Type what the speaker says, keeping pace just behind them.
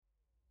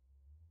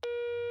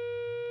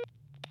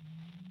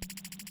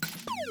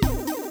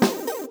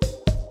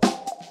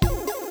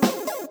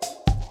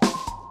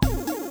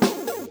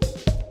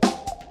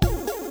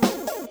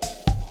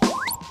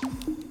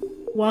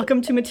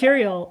Welcome to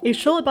Material, a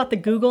show about the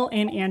Google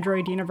and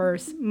Android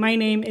universe. My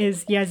name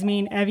is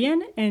Yasmin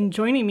Evian, and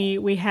joining me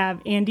we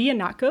have Andy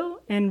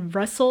Anako and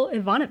Russell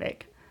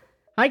Ivanovic.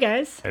 Hi,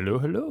 guys. Hello,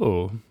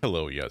 hello.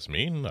 Hello,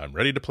 Yasmin. I'm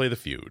ready to play the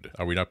feud.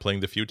 Are we not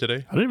playing the feud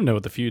today? I don't even know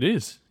what the feud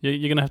is. You're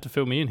going to have to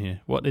fill me in here.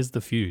 What is the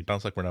feud?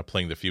 Sounds like we're not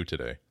playing the feud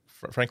today.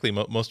 Frankly,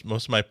 most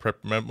of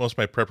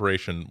my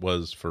preparation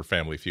was for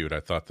Family Feud. I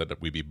thought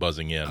that we'd be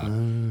buzzing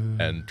in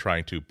and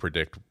trying to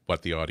predict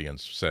what the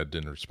audience said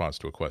in response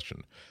to a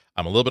question.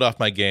 I'm a little bit off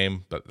my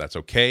game, but that's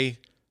okay.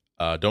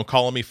 Don't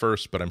call on me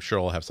first, but I'm sure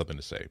I'll have something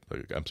to say.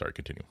 I'm sorry,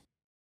 continue.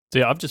 So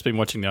yeah, I've just been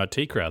watching the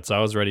IT crowd, so I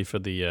was ready for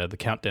the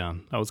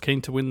countdown. I was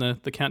keen to win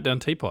the countdown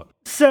teapot.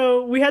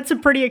 So we had some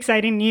pretty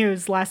exciting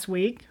news last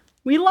week.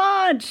 We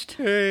launched!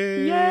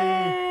 Hey.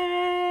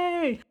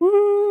 Yay!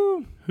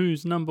 Woo!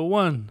 Who's number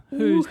one?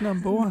 Who's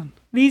number one?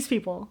 These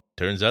people.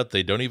 Turns out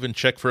they don't even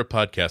check for a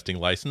podcasting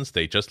license.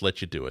 They just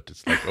let you do it.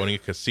 It's like owning a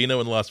casino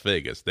in Las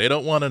Vegas. They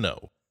don't want to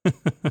know.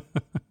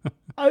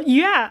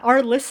 Yeah,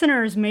 our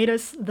listeners made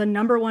us the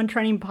number one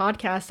trending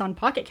podcast on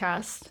Pocket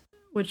Cast,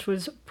 which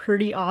was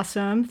pretty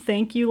awesome.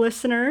 Thank you,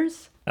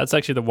 listeners. That's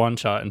actually the one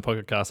chart in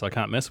Pocket Cast I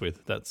can't mess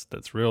with.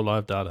 That's real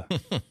live data.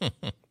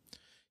 You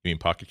mean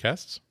Pocket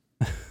Casts?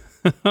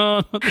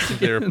 Oh, not this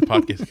They're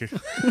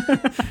podcast.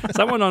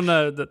 Someone on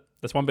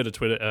that's one bit of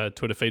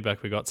Twitter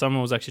feedback we got.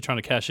 Someone was actually trying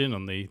to cash in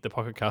on the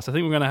Pocket Cast. I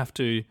think we're going to have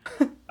to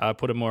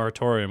put a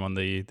moratorium on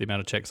the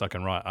amount of checks I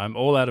can write. I'm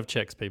all out of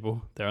checks,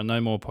 people. There are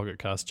no more Pocket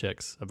Cast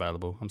checks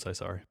available. I'm so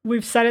sorry.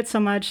 We've said it so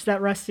much that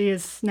Rusty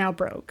is now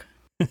broke.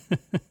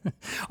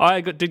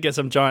 I did get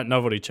some giant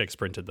novelty checks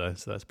printed though,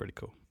 so that's pretty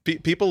cool.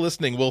 People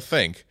listening will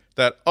think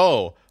that,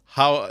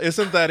 how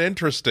isn't that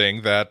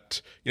interesting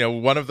that,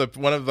 one of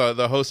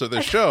the hosts of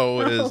the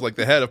show is like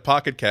the head of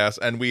Pocket Cast,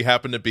 and we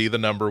happen to be the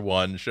number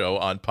one show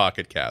on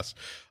Pocket Cast.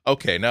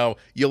 Okay, now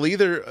you'll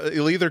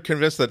either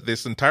convince that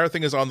this entire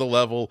thing is on the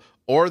level,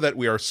 or that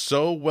we are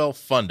so well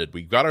funded,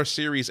 we got our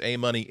Series A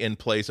money in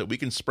place that we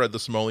can spread the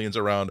simoleons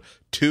around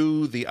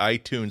to the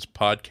iTunes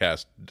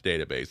podcast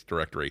database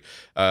directory,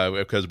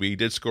 because we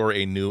did score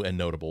a new and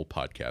notable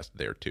podcast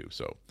there too.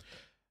 So.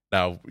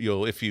 Now,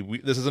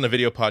 this isn't a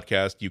video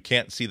podcast. You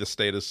can't see the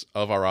status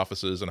of our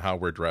offices and how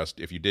we're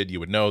dressed. If you did, you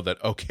would know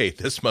that, okay,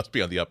 this must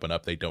be on the up and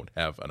up. They don't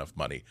have enough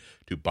money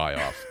to buy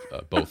off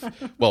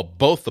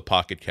both the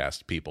Pocket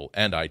Cast people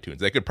and iTunes.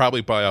 They could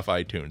probably buy off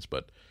iTunes,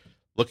 but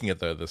looking at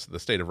the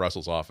state of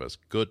Russell's office,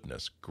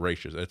 goodness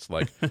gracious, it's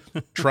like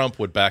Trump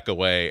would back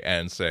away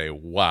and say,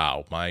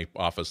 wow, my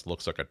office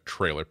looks like a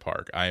trailer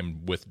park. I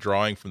am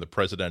withdrawing from the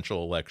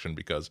presidential election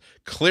because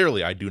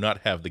clearly I do not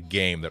have the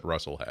game that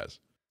Russell has.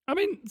 I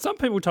mean, some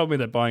people told me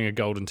that buying a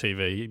golden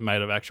TV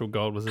made of actual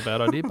gold was a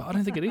bad idea, but I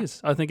don't think it is.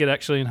 I think it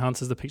actually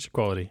enhances the picture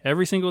quality.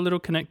 Every single little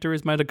connector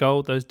is made of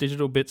gold. Those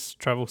digital bits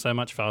travel so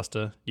much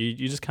faster. You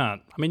just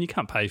can't. I mean, you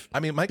can't pay. You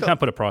can't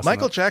put a price on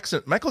it.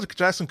 Michael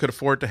Jackson could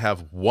afford to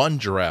have one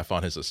giraffe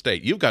on his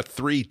estate. You've got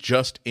three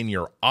just in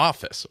your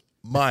office.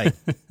 My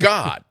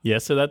God. Yeah,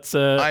 so that's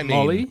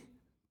Molly,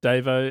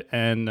 Davo,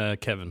 and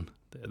Kevin.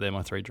 They're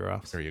my three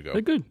giraffes. There you go.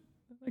 They're good.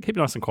 They keep it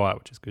nice and quiet,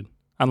 which is good.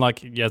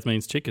 Unlike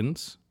Yasmin's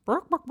chickens.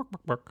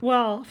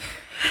 Well,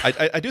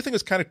 I do think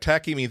it's kind of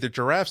tacky. I mean, the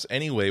giraffes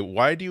anyway.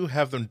 Why do you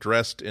have them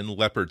dressed in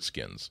leopard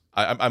skins?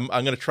 I'm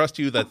going to trust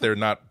you that they're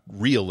not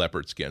real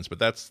leopard skins, but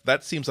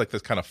that seems like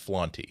that's kind of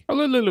flaunty. Oh,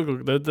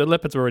 look, the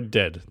leopards are already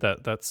dead.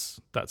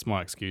 That's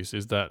my excuse.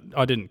 Is that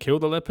I didn't kill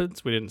the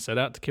leopards. We didn't set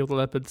out to kill the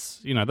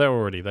leopards. They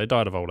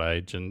died of old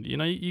age, and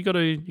you got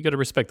to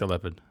respect the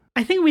leopard.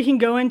 I think we can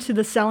go into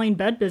the selling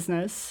bed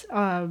business.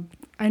 I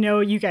know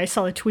you guys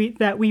saw a tweet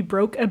that we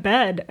broke a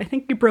bed. I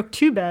think we broke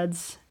 2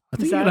 beds. I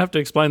think you're going to have to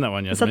explain that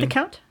one, Yasmin. Is that the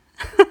count?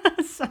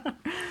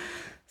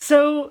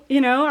 So,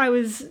 I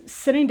was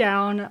sitting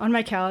down on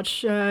my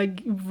couch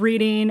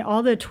reading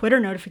all the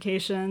Twitter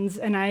notifications,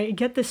 and I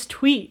get this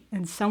tweet,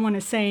 and someone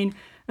is saying,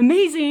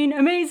 amazing,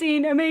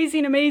 amazing,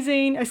 amazing,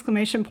 amazing,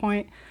 exclamation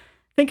point.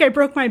 Think I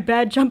broke my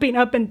bed jumping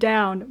up and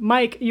down.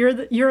 Mike,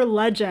 you're a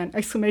legend,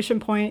 exclamation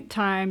point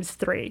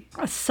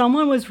 ×3.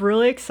 Someone was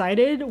really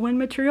excited when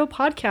Material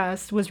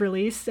Podcast was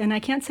released, and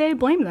I can't say I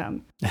blame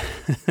them.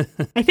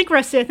 I think,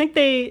 Rusty,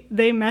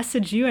 they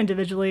messaged you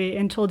individually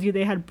and told you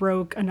they had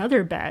broke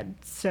another bed,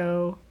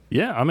 so...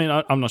 Yeah, I mean,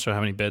 I'm not sure how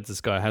many beds this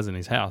guy has in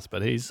his house,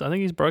 but I think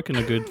he's broken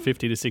a good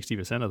 50 to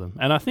 60% of them.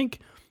 And I think...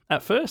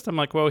 At first, I'm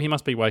like, well, he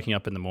must be waking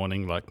up in the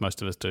morning like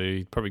most of us do.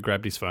 He probably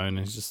grabbed his phone and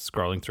he's just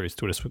scrolling through his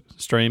Twitter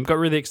stream. Got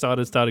really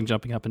excited, starting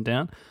jumping up and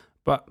down.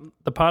 But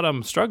the part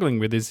I'm struggling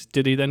with is,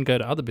 did he then go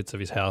to other bits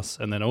of his house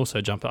and then also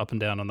jump up and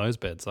down on those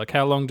beds? Like,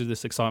 how long did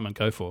this excitement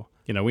go for?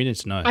 We need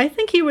to know. I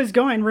think he was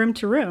going room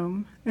to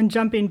room and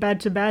jumping bed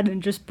to bed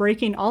and just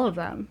breaking all of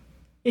them.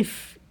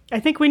 I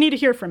think we need to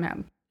hear from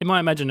him. In my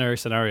imaginary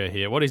scenario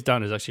here, what he's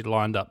done is actually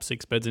lined up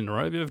 6 beds in a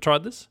row. Have you ever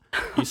tried this?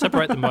 You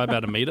separate them by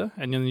about a meter,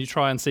 and then you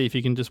try and see if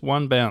you can just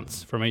one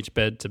bounce from each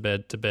bed to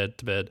bed to bed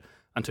to bed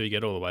until you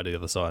get all the way to the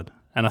other side.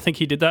 And I think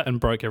he did that and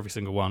broke every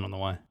single one on the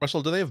way.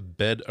 Russell, do they have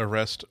bed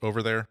arrest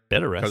over there?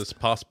 Bed arrest? Because it's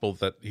possible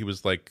that he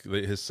was like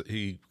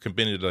he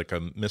committed like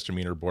a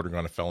misdemeanor bordering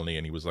on a felony,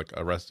 and he was like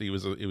arrested. He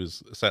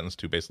was sentenced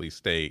to basically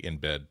stay in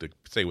bed, to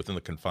stay within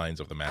the confines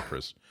of the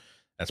mattress.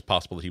 It's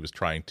possible that he was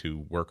trying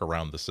to work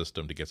around the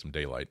system to get some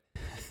daylight.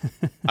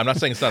 I'm not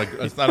saying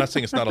I'm not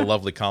saying it's not a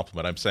lovely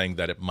compliment. I'm saying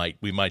that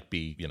we might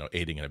be,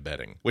 aiding and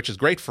abetting, which is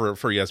great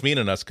for Yasmin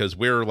and us because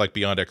we're like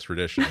beyond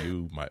extradition.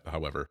 You might,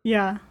 however.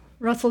 Yeah.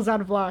 Russell's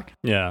out of luck.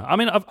 Yeah. I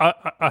mean, I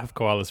have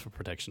koalas for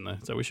protection though,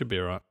 so we should be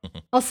all right.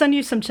 I'll send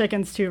you some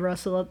chickens too,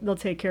 Russell. They'll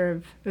take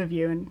care of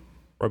you and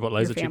robot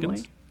laser your family.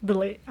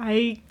 chickens.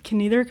 I can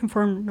neither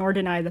confirm nor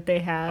deny that they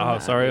have. Oh,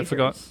 sorry, lasers. I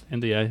forgot.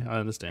 NDA. I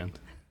understand.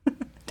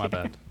 My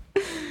bad.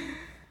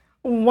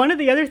 One of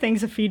the other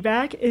things of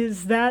feedback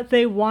is that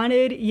they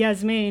wanted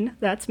Yasmin,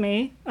 that's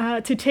me,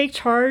 to take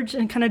charge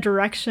and kind of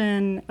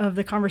direction of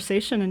the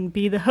conversation and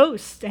be the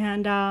host.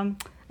 And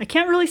I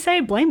can't really say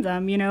I blame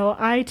them.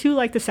 I too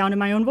like the sound of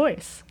my own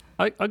voice.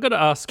 I got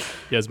to ask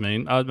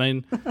Yasmin. I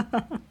mean,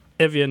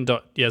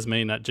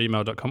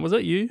 evian.yasmin@gmail.com. Was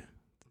that you?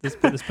 This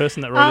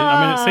person that wrote in?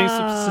 I mean, it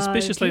seems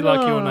suspiciously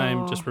like your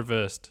name just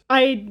reversed.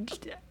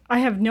 I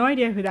have no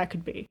idea who that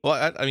could be.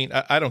 Well, I mean,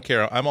 I don't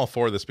care. I'm all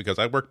for this because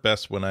I work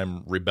best when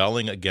I'm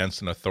rebelling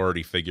against an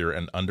authority figure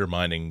and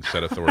undermining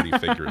said authority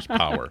figure's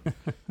power.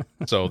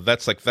 So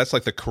that's like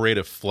the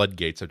creative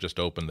floodgates have just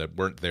opened that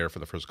weren't there for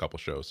the first couple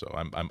shows. So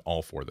I'm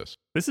all for this.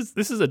 This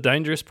is a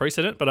dangerous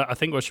precedent, but I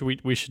think what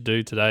we should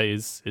do today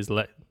is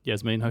let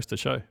Yasmin host the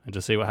show and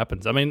just see what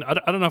happens. I mean, I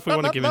don't know if we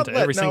want to give in to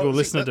every single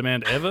listener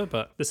demand ever,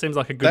 but this seems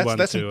like a good one.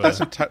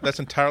 That's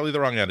entirely the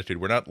wrong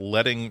attitude. We're not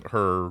letting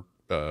her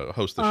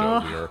host the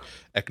show. We are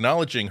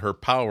acknowledging her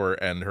power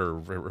and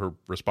her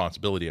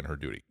responsibility and her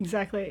duty.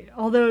 Exactly.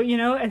 Although,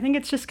 I think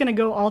it's just going to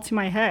go all to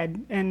my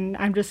head and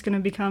I'm just going to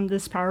become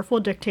this powerful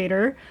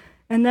dictator.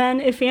 And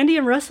then if Andy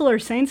and Russell are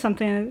saying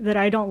something that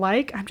I don't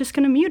like, I'm just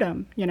going to mute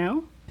them,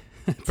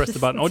 Press the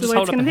button or just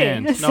hold up a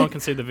hand. No one can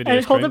see the video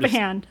screen. Hold up a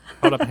hand.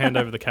 Hold up a hand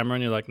over the camera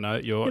and you're like, no,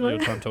 your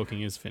time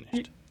talking is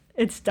finished.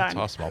 It's done.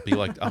 That's awesome.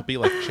 I'll be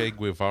like Che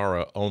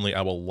Guevara, only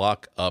I will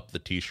lock up the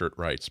t-shirt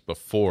rights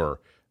before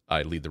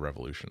I lead the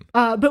revolution.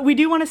 But we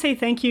do want to say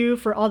thank you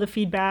for all the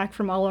feedback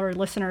from all our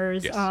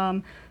listeners.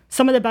 Yes.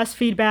 Some of the best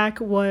feedback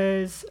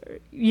was,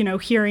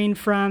 hearing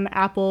from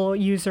Apple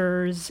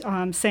users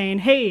saying,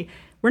 hey,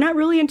 we're not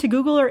really into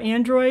Google or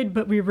Android,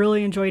 but we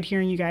really enjoyed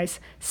hearing you guys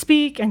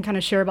speak and kind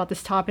of share about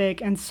this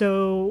topic. And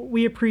so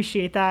we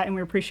appreciate that. And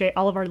we appreciate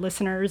all of our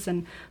listeners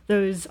and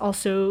those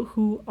also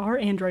who are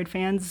Android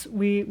fans.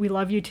 We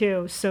love you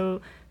too. So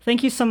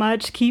thank you so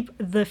much. Keep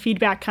the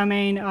feedback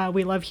coming.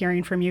 We love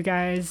hearing from you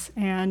guys.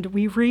 And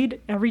we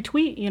read every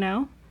tweet,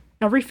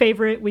 every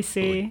favorite we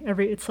see.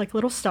 It's like a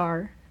little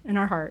star in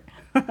our heart.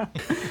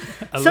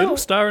 Little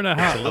star in our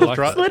heart. Little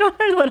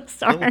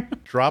star. Little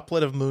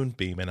droplet of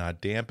moonbeam in our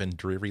damp and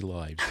dreary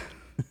lives.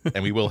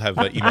 And we will have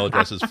email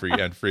addresses for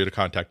you to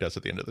contact us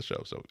at the end of the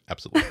show. So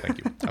absolutely, thank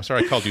you. I'm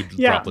sorry I called you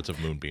droplets of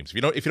moonbeams.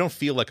 If you don't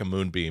feel like a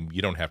moonbeam,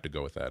 you don't have to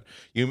go with that.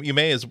 You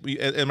may, as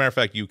a matter of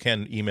fact, you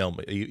can email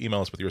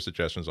us with your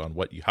suggestions on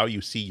how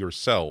you see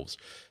yourselves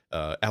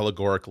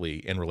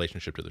allegorically in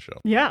relationship to the show.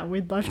 Yeah,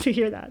 we'd love to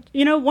hear that.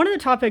 One of the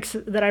topics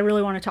that I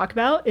really want to talk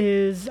about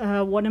is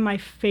one of my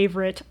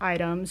favorite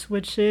items,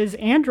 which is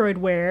Android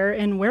Wear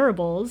and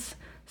wearables.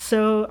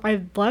 So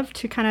I'd love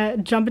to kind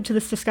of jump into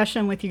this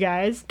discussion with you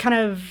guys.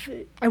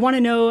 I want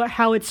to know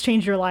how it's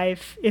changed your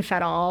life, if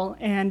at all.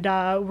 And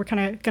we're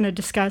kind of going to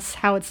discuss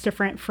how it's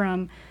different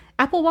from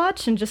Apple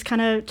Watch and just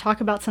kind of talk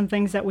about some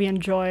things that we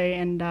enjoy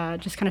and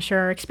just kind of share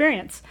our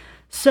experience.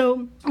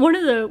 So one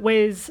of the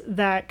ways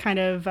that kind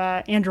of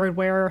Android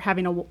Wear,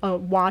 having a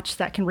watch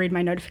that can read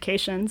my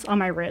notifications on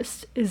my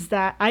wrist, is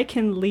that I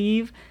can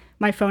leave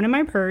my phone in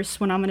my purse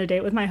when I'm on a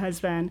date with my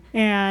husband,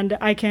 and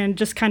I can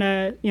just kind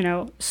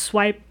of,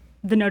 swipe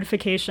the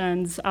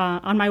notifications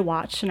on my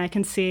watch, and I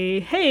can see,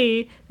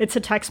 hey, it's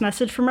a text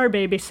message from our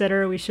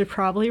babysitter. We should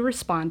probably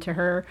respond to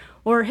her.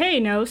 Or, hey,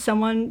 no,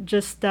 someone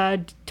just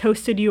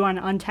toasted you on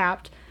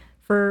Untapped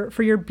for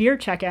your beer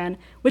check-in,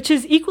 which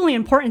is equally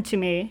important to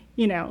me,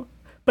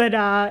 But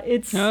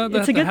it's a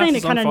good thing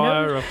to kind of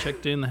know. I've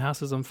checked in. The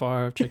house is on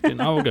fire. I've checked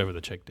in. I will go with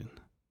the checked in.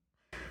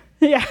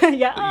 Yeah. You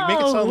make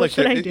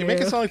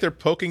it sound like they're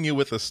poking you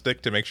with a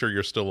stick to make sure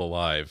you're still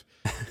alive.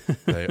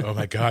 Like, oh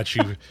my God, she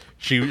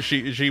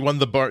won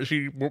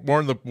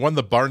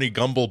the Barney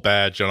Gumble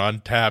badge on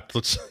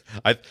Untapped.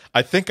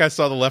 I think I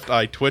saw the left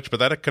eye twitch, but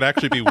that could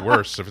actually be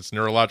worse if it's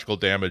neurological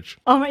damage.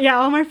 All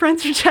my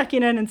friends are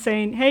checking in and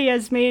saying, "Hey,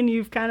 Yasmin,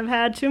 you've kind of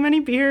had too many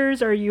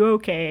beers. Are you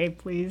okay?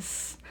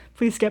 Please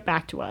get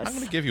back to us." I'm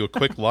going to give you a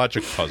quick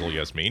logic puzzle,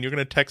 Yasmin. You're going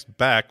to text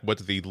back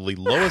what's the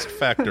lowest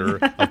factor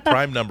of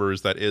prime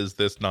numbers that is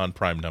this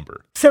non-prime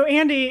number. So,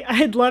 Andy,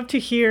 I'd love to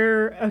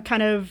hear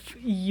kind of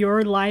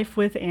your life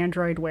with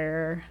Android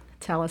Wear.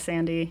 Tell us,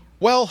 Andy.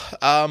 Well,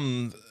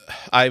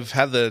 I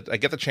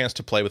get the chance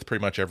to play with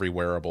pretty much every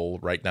wearable.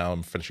 Right now,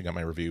 I'm finishing up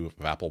my review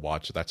of Apple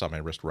Watch. That's on my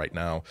wrist right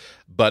now.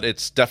 But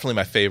it's definitely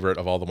my favorite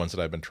of all the ones that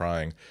I've been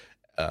trying.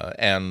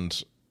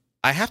 And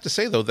I have to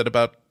say, though, that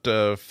about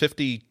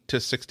 50 to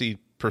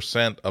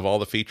 60% of all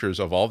the features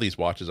of all these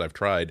watches I've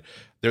tried,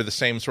 they're the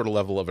same sort of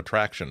level of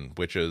attraction,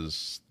 which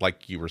is,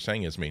 like you were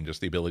saying, Yasmin,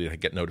 just the ability to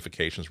get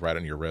notifications right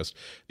on your wrist,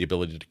 the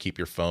ability to keep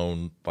your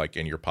phone like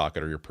in your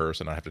pocket or your purse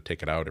and not have to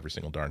take it out every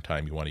single darn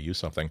time you want to use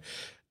something.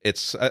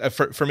 It's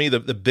for me, the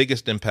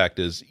biggest impact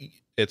is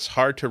it's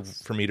hard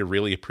for me to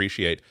really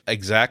appreciate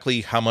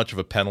exactly how much of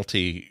a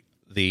penalty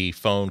the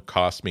phone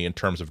costs me in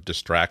terms of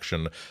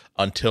distraction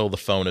until the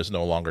phone is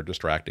no longer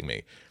distracting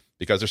me.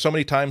 Because there's so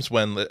many times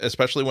when,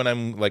 especially when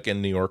I'm like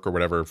in New York or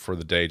whatever for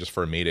the day, just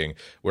for a meeting,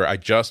 where I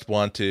just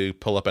want to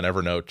pull up an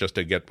Evernote just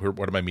to get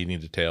what are my meeting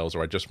details,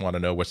 or I just want to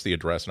know what's the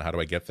address and how do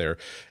I get there.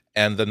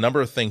 And the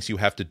number of things you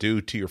have to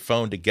do to your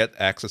phone to get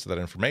access to that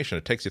information,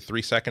 it takes you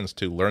 3 seconds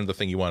to learn the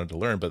thing you wanted to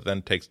learn, but then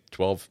it takes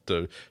 12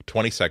 to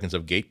 20 seconds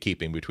of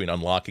gatekeeping between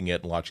unlocking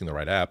it and launching the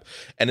right app.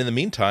 And in the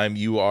meantime,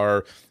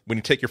 when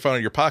you take your phone out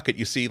of your pocket,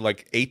 you see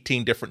like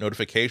 18 different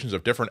notifications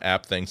of different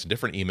app things and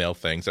different email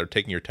things that are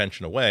taking your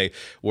attention away.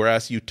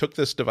 Whereas you took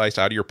this device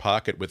out of your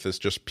pocket with this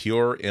just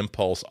pure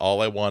impulse. All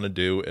I want to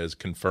do is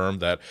confirm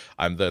that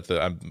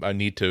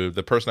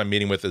the person I'm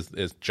meeting with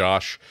is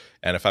Josh.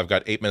 And if I've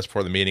got 8 minutes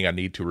before the meeting, I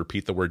need to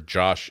repeat the word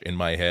Josh in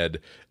my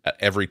head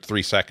every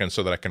 3 seconds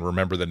so that I can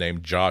remember the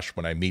name Josh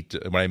when I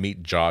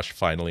meet Josh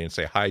finally and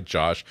say, "Hi,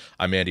 Josh.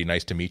 I'm Andy.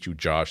 Nice to meet you,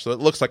 Josh." So it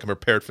looks like I'm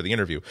prepared for the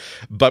interview.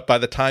 But by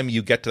the time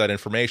you get to that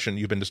information,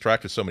 you've been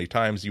distracted so many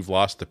times, you've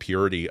lost the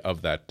purity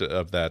of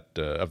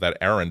that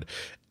errand.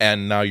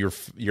 And now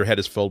your head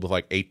is filled with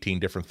like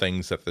 18 different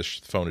things that this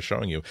phone is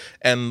showing you.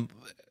 And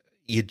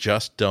you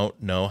just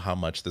don't know how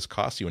much this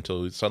costs you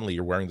until suddenly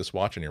you're wearing this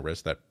watch on your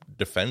wrist that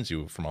defends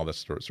you from all this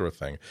sort of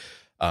thing.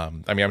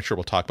 I'm sure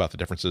we'll talk about the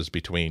differences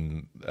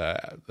between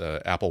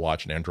the Apple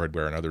Watch and Android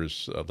Wear and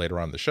others later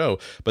on in the show,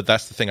 but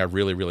that's the thing I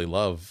really, really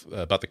love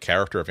about the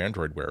character of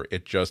Android Wear.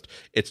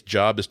 Its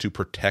job is to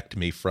protect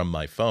me from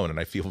my phone, and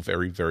I feel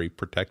very, very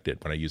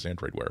protected when I use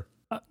Android Wear.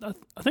 I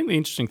think the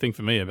interesting thing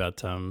for me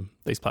about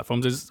these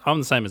platforms is I'm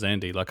the same as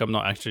Andy. Like, I'm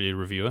not actually a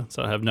reviewer,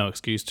 so I have no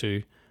excuse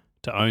to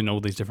own all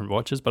these different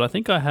watches, but I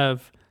think I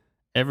have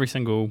every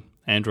single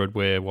Android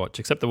Wear watch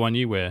except the one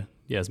you wear,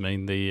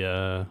 Yasmin.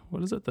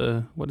 What is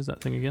that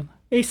thing again?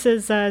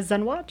 Ace's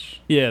Zen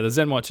Watch? Yeah, the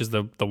Zen Watch is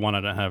the one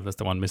I don't have. That's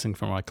the one missing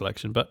from my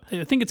collection. But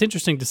I think it's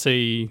interesting to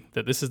see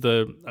that this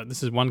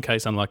is one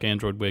case, unlike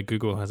Android, where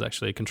Google has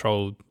actually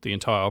controlled the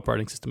entire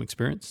operating system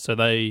experience. So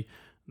they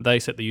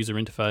set the user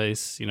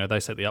interface, they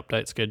set the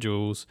update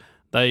schedules.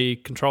 They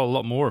control a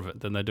lot more of it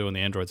than they do in the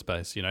Android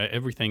space.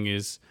 Everything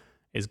is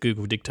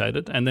Google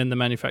dictated, and then the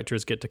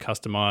manufacturers get to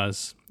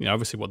customize,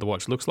 obviously what the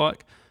watch looks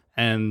like,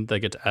 and they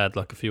get to add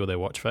like a few of their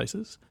watch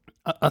faces.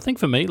 I think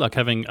for me, like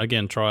having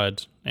again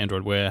tried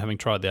Android Wear, having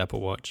tried the Apple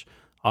Watch,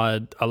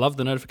 I love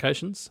the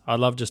notifications. I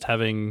love just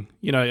having,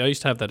 I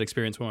used to have that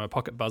experience when my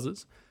pocket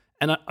buzzes,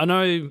 and I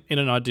know in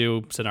an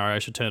ideal scenario I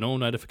should turn all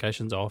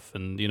notifications off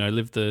and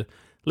live the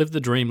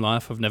dream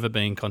life of never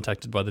being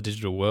contacted by the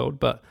digital world,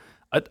 but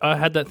I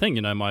had that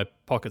thing, my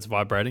pocket's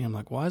vibrating. I'm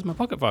like, why is my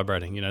pocket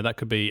vibrating? That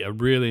could be a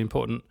really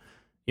important,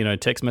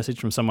 text message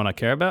from someone I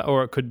care about,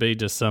 or it could be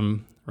just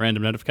some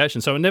random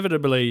notification. So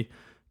inevitably,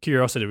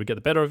 curiosity would get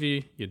the better of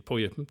you. You'd pull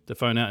the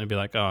phone out and be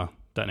like, oh,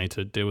 don't need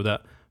to deal with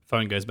that.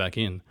 Phone goes back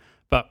in.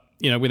 But,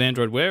 with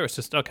Android Wear, it's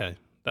just, okay,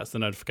 that's the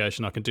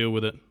notification. I can deal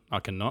with it. I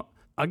can not.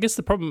 I guess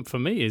the problem for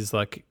me is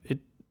like,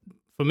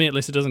 for me at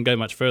least, it doesn't go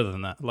much further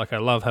than that. Like, I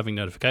love having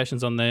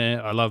notifications on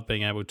there. I love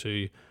being able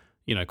to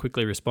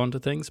quickly respond to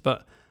things,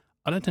 but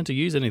I don't tend to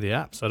use any of the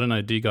apps. I don't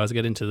know, do you guys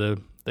get into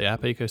the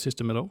app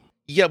ecosystem at all?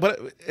 Yeah, but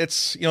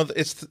it's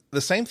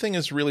the same thing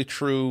is really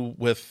true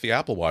with the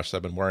Apple Watch that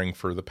I've been wearing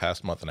for the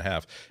past month and a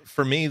half.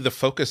 For me, the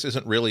focus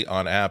isn't really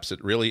on apps.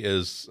 It really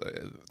is,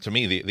 to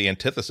me, the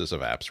antithesis of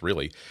apps,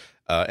 really.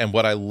 And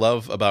what I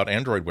love about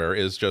Android Wear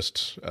is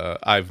just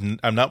I'm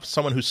not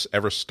someone who's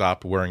ever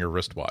stopped wearing a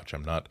wristwatch.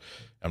 I'm not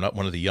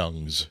one of the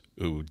youngs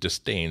who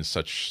disdains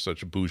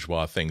such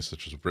bourgeois things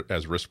such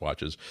as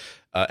wristwatches.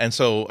 And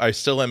so I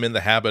still am in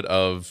the habit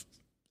of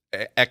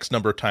X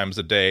number of times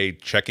a day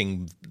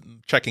checking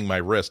my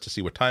wrist to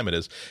see what time it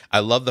is. I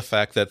love the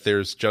fact that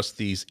there's just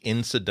these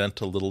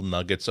incidental little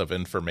nuggets of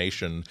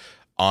information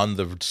on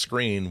the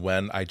screen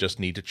when I just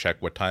need to check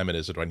what time it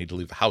is. Do I need to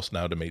leave the house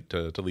now to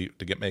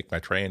make my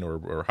train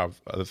or how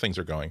other things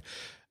are going?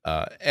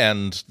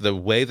 And the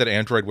way that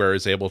Android Wear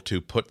is able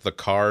to put the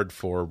card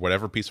for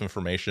whatever piece of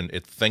information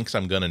it thinks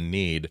I'm going to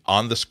need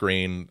on the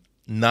screen,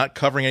 not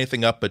covering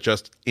anything up, but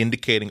just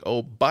indicating,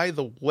 oh, by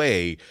the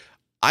way,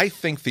 I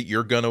think that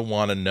you're going to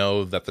want to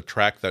know that the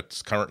track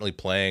that's currently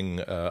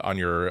playing on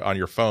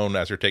your phone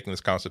as you're taking this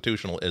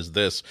constitutional is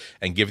this,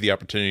 and give the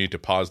opportunity to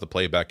pause the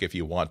playback if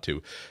you want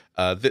to.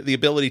 The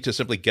ability to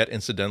simply get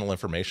incidental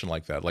information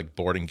like that, like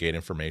boarding gate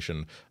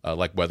information,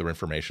 like weather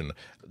information,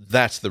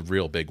 that's the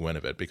real big win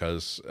of it.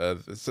 Because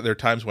there are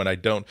times when I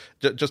don't,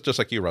 just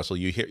like you, Russell,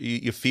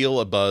 you feel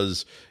a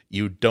buzz,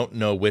 you don't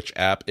know which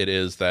app it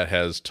is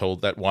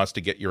that wants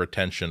to get your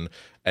attention,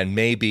 and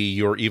maybe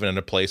you're even in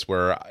a place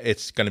where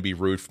it's going to be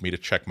rude for me to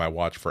check my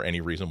watch for any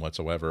reason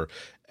whatsoever,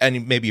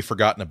 and maybe you've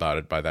forgotten about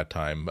it by that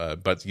time,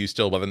 but you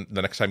still, the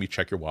next time you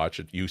check your watch,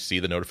 you see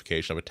the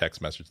notification of a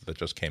text message that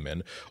just came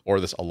in, or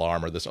this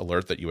alarm or this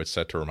alert that you had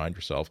set to remind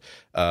yourself.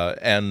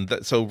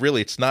 So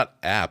really, it's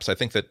not apps. I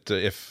think that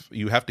if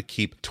you have to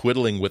keep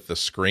twiddling with the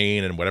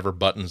screen and whatever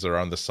buttons are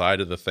on the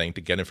side of the thing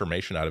to get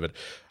information out of it,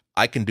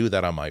 I can do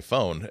that on my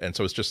phone, and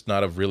so it's just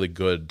not a really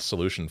good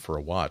solution for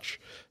a watch.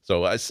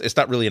 So it's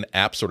not really an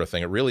app sort of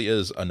thing. It really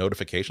is a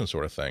notification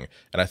sort of thing.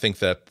 And I think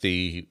that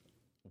the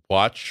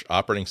watch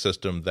operating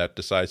system that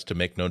decides to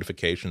make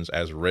notifications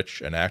as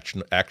rich and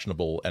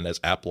actionable and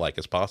as app-like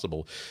as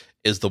possible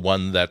is the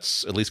one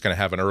that's at least going to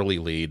have an early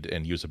lead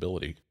in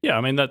usability. Yeah,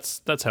 I mean,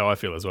 that's how I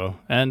feel as well.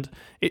 And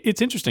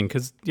it's interesting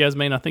because,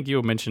 Yasmin, I think you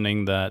were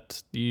mentioning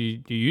that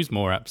you use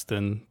more apps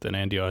than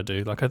Andy or I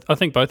do. Like, I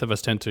think both of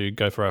us tend to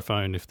go for our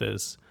phone if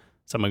there's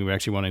something we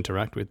actually want to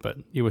interact with, but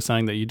you were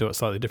saying that you do it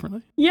slightly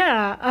differently?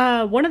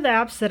 Yeah, one of the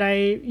apps that I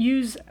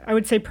use, I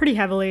would say pretty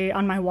heavily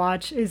on my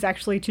watch, is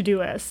actually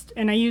Todoist.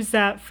 And I use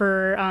that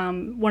for,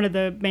 one of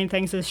the main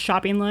things is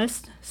shopping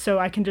list. So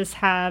I can just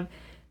have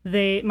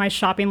my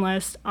shopping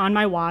list on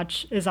my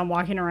watch as I'm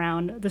walking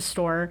around the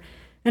store.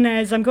 And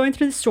as I'm going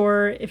through the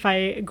store, if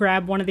I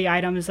grab one of the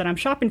items that I'm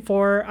shopping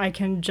for, I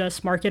can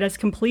just mark it as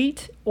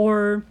complete.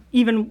 Or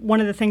even one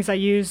of the things I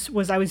used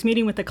was I was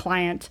meeting with a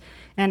client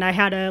and I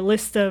had a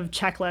list of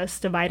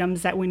checklist of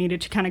items that we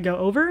needed to kind of go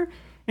over.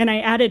 And I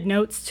added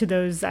notes to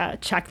those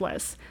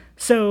checklists.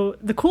 So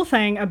the cool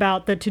thing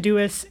about the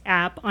Todoist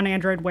app on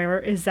Android Wear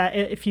is that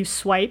if you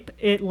swipe,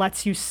 it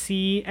lets you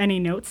see any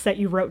notes that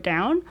you wrote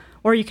down,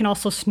 or you can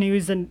also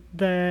snooze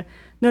the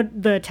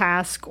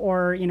task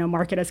or,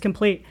 mark it as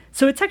complete.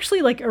 So it's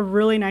actually like a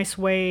really nice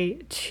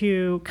way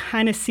to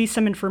kind of see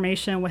some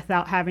information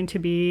without having to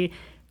be,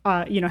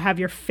 have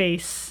your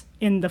face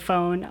in the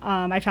phone.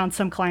 I found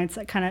some clients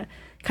that kind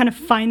of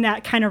find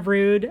that kind of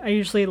rude. I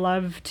usually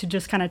love to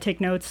just kind of take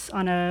notes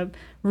on a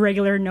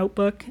regular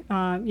notebook,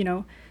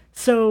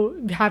 So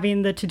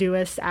having the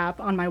Todoist app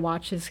on my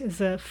watch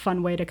is a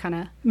fun way to kind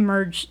of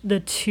merge the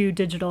two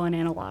digital and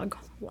analog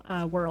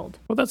world.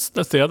 Well, that's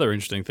the other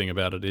interesting thing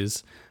about it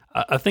is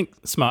I think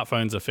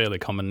smartphones are fairly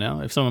common now.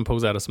 If someone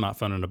pulls out a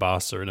smartphone in a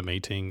bus or in a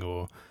meeting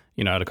or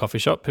at a coffee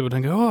shop, people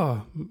don't go,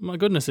 "Oh my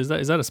goodness, is that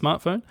a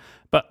smartphone?"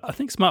 But I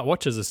think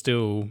smartwatches are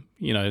still,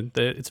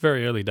 it's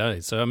very early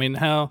days. So I mean,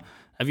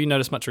 have you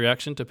noticed much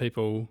reaction to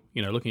people,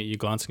 looking at you,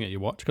 glancing at your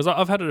watch? Because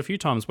I've had it a few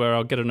times where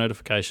I'll get a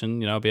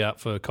notification, I'll be out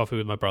for coffee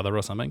with my brother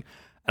or something,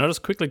 and I'll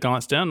just quickly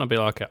glance down and I'll be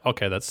like,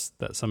 okay, that's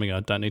something I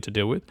don't need to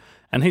deal with.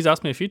 And he's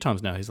asked me a few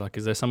times now, he's like,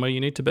 is there somewhere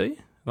you need to be?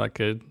 Like,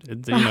 do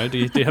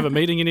you have a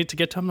meeting you need to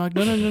get to? I'm like,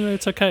 no,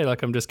 it's okay.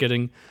 Like, I'm just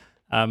getting,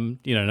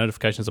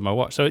 notifications on my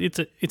watch. So it's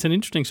an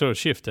interesting sort of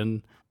shift,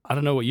 and I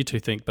don't know what you two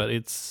think, but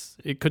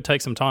it could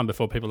take some time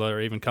before people are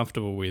even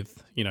comfortable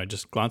with,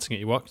 just glancing at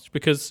your watch,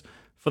 because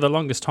for the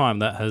longest time,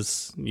 that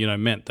has,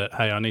 meant that,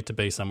 hey, I need to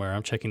be somewhere.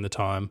 I'm checking the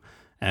time,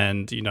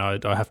 and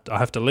I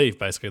have to leave.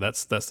 Basically,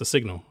 that's the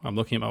signal. I'm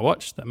looking at my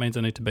watch. That means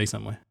I need to be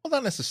somewhere.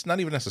 Well, not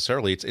even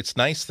necessarily. It's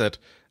nice that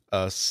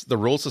the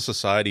rules of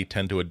society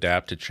tend to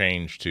adapt to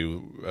change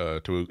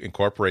to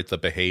incorporate the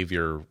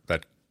behavior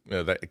that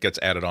gets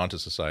added on to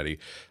society.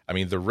 I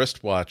mean, the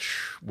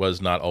wristwatch was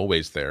not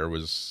always there.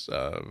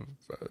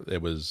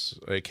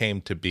 It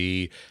came to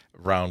be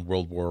around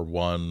World War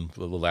I, a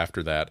little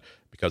after that,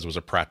 because it was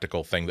a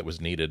practical thing that was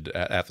needed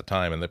at the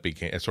time, and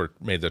it sort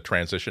of made the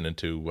transition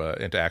into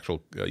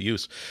actual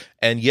use.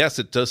 And yes,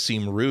 it does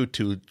seem rude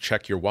to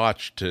check your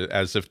watch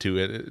as if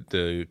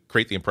to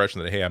create the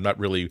impression that, hey, I'm not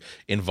really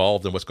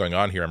involved in what's going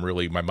on here.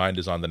 My mind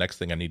is on the next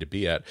thing I need to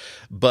be at.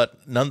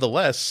 But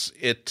nonetheless,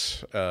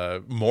 it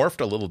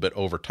morphed a little bit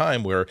over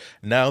time, where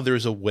now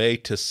there's a way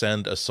to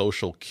send a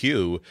social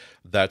cue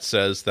that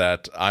says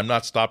that I'm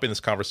not stopping this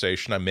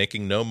conversation. I'm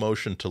making no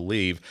motion to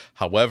leave.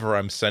 However,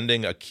 I'm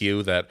sending a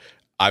cue that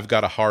I've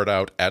got a hard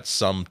out at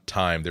some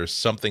time. There's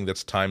something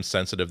that's time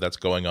sensitive that's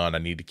going on I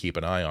need to keep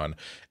an eye on.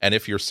 And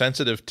if you're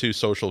sensitive to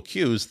social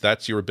cues,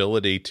 that's your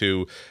ability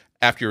to,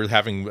 after you're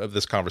having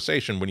this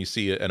conversation, when you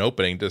see an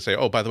opening, to say,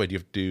 oh, by the way,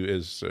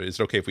 is it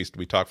okay if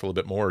we talk for a little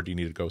bit more, or do you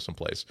need to go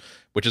someplace?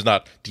 Which is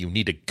not, do you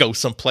need to go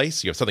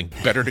someplace? You have something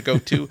better to go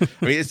to?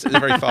 I mean, it's a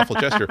very thoughtful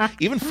gesture.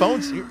 Even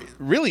phones,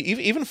 really,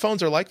 even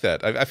phones are like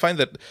that. I find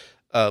that,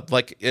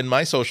 like in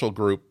my social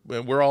group,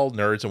 we're all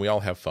nerds and we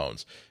all have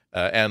phones.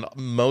 And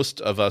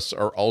most of us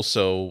are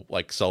also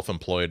like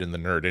self-employed in the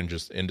nerd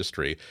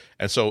industry.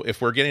 And so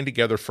if we're getting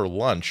together for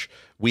lunch,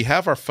 we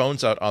have our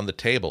phones out on the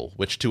table,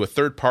 which to a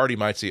third party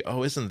might say,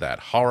 oh, isn't that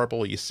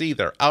horrible? You see,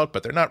 they're out,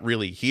 but they're not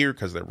really here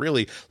because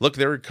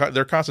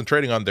they're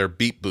concentrating on their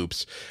beep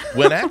boops.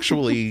 When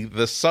actually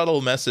the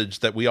subtle message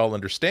that we all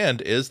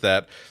understand is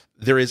that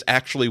there is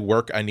actually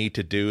work I need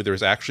to do.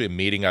 There's actually a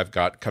meeting I've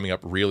got coming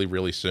up really,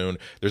 really soon.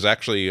 There's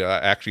actually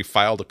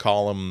filed a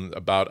column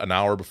about an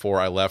hour before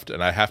I left,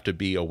 and I have to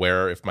be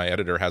aware if my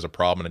editor has a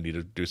problem and I need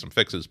to do some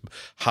fixes.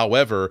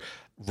 However,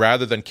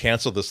 rather than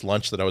cancel this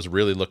lunch that I was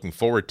really looking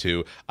forward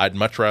to, I'd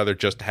much rather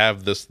just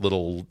have this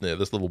little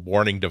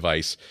warning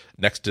device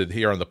next to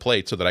here on the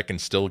plate so that I can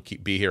still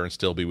be here and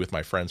still be with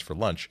my friends for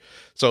lunch.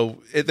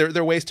 So there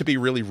are ways to be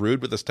really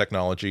rude with this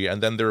technology,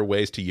 and then there are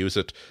ways to use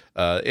it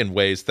in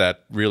ways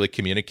that really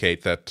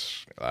communicate that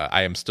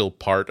I am still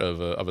part of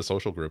a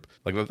social group.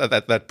 Like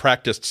that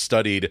practiced,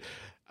 studied,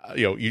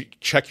 you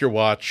check your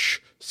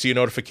watch, see a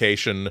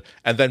notification,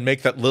 and then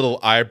make that little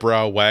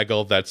eyebrow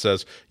waggle that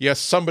says,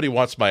 yes, somebody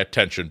wants my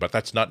attention, but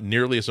that's not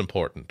nearly as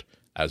important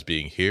as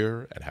being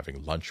here and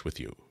having lunch with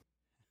you.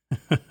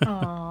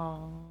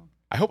 Aww.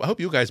 I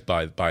hope you guys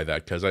buy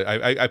that, because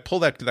I pull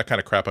that kind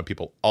of crap on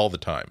people all the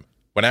time.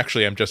 When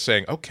actually I'm just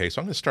saying, okay, so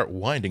I'm going to start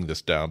winding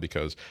this down,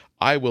 because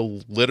I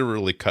will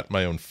literally cut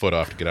my own foot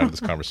off to get out of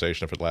this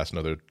conversation if it lasts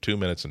another 2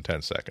 minutes and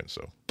 10 seconds.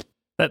 So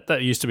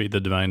that used to be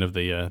the domain of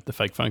the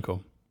fake phone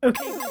call.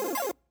 Okay.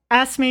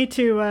 Ask me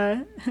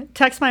to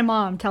text my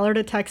mom. Tell her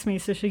to text me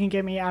so she can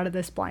get me out of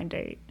this blind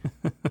date.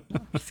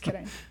 No, just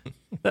kidding.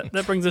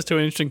 That brings us to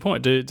an interesting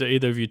point. Do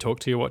either of you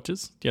talk to your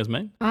watches,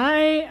 Yasmin?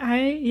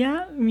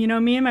 Yeah.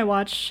 Me and my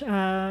watch,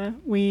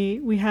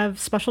 we have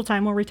special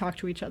time where we talk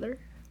to each other.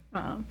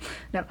 No,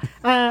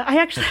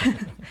 I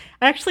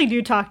actually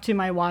do talk to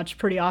my watch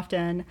pretty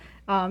often.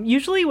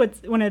 Usually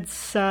when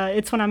it's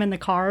when I'm in the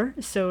car,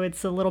 so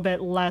it's a little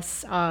bit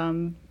less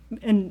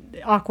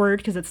awkward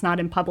because it's not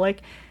in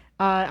public.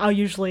 I'll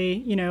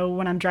usually,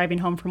 when I'm driving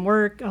home from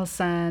work, I'll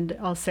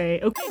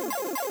say,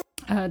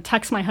 okay,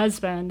 text my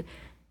husband,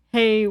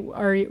 hey,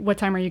 what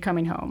time are you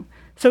coming home?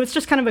 So it's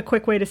just kind of a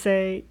quick way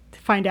to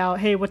find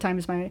out, hey, what time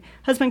is my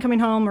husband coming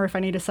home? Or if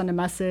I need to send a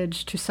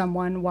message to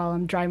someone while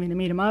I'm driving to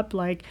meet him up,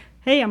 like,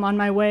 hey, I'm on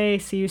my way,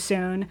 see you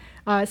soon.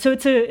 So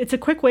it's a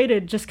quick way to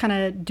just kind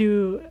of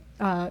do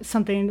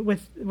something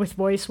with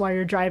voice while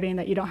you're driving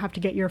that you don't have to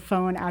get your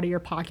phone out of your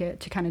pocket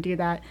to kind of do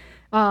that.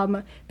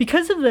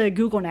 Because of the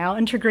Google Now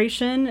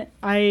integration,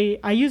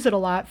 I use it a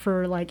lot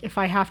for, like, if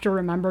I have to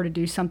remember to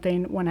do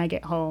something when I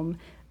get home,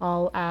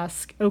 I'll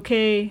ask,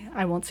 okay,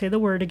 I won't say the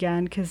word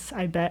again because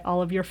I bet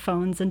all of your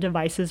phones and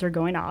devices are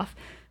going off.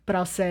 But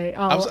I'll say,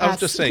 I was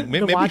just saying,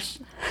 maybe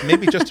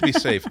just to be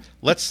safe,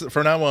 let's,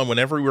 from now on,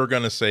 whenever we're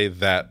going to say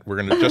that, we're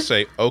going to just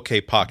say,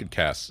 okay, Pocket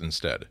Casts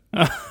instead.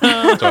 So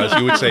as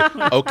you would say,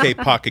 okay,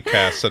 Pocket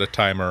Casts, set a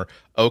timer,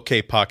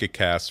 okay, Pocket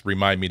Casts,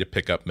 remind me to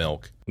pick up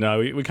milk. No,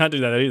 we can't do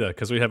that either,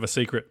 because we have a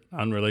secret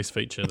unreleased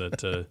feature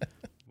that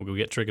we'll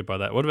get triggered by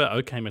that. What about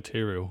okay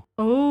material?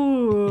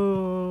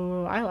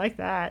 Oh, I like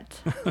that.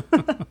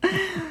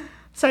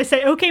 So I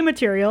say, okay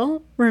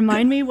material,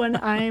 remind me when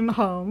I'm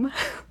home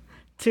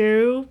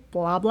to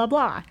blah, blah,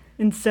 blah.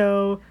 And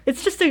so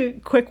it's just a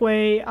quick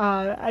way.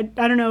 I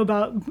don't know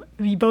about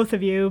both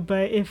of you,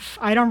 but if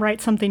I don't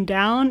write something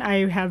down,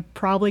 I have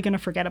probably going to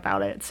forget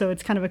about it. So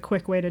it's kind of a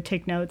quick way to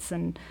take notes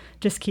and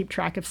just keep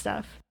track of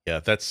stuff. Yeah,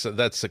 that's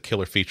a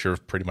killer feature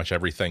of pretty much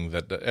everything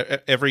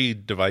that every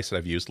device that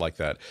I've used like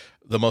that.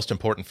 The most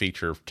important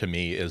feature to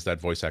me is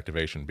that voice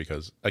activation,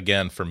 because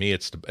again, for me,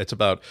 it's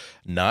about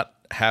not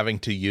having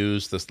to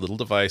use this little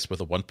device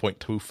with a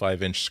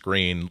 1.25-inch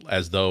screen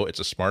as though it's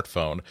a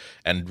smartphone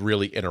and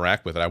really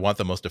interact with it. I want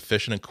the most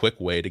efficient and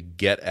quick way to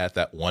get at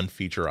that one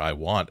feature I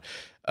want.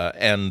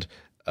 And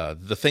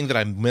the thing that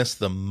I miss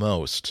the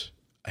most,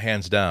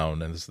 hands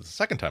down, and this is the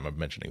second time I'm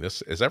mentioning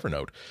this, is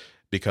Evernote.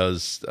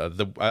 Because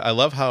I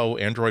love how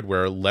Android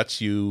Wear lets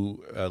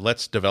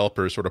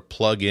developers sort of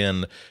plug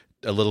in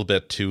a little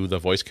bit to the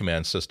voice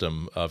command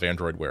system of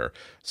Android Wear.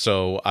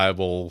 So I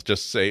will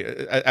just say,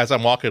 as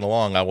I'm walking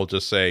along, I will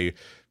just say,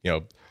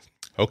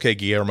 okay,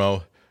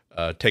 Guillermo,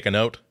 take a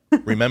note.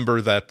 Remember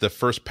that the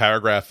first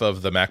paragraph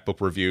of the MacBook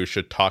review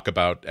should talk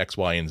about X,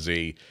 Y, and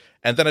Z.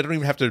 And then I don't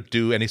even have to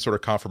do any sort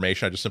of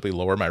confirmation. I just simply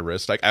lower my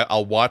wrist.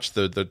 I'll watch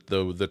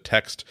the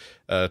text,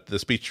 the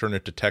speech turn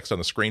into text on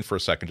the screen for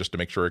a second just to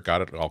make sure it got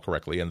it all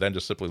correctly, and then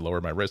just simply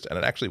lower my wrist, and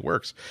it actually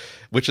works,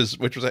 which was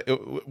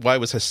why it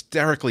was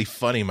hysterically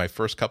funny my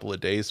first couple of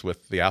days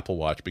with the Apple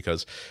Watch,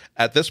 because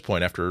at this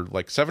point, after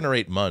like 7 or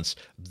 8 months,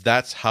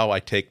 that's how I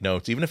take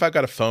notes. Even if I've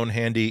got a phone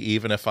handy,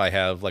 even if I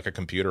have like a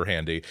computer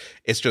handy,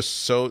 it's just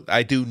so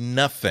I do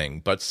nothing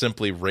but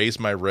simply raise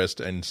my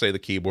wrist and say the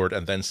keyboard,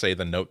 and then say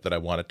the note that I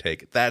want to take.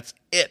 That's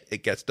it.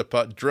 It gets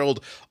drilled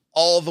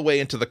all the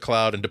way into the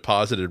cloud and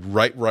deposited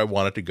right where I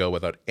want it to go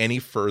without any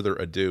further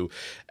ado.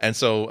 And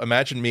so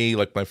imagine me,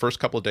 like my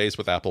first couple of days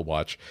with Apple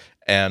Watch,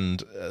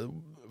 and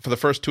for the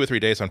first 2 or 3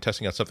 days I'm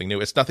testing out something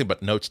new. It's nothing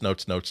but notes,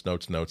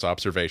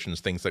 observations,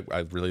 things that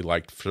I really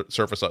liked,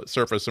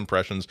 surface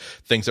impressions,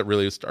 things that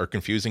really are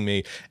confusing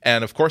me.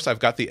 And of course I've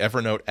got the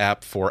Evernote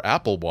app for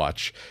Apple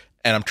Watch,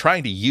 and I'm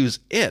trying to use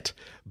it.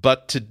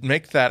 But to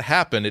make that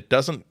happen, it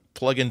doesn't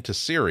plug into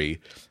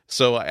Siri.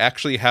 So I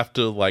actually have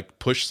to like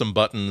push some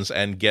buttons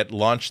and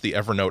launch the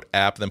Evernote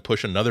app, then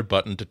push another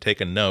button to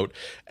take a note,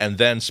 and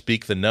then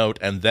speak the note,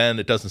 and then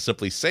it doesn't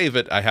simply save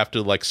it. I have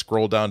to like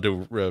scroll down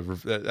to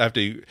I have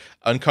to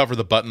uncover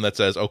the button that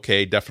says,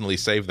 okay, definitely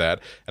save that.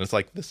 And it's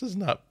like, this is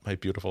not my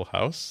beautiful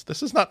house.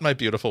 This is not my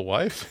beautiful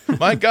wife.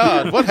 My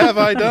God, what have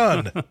I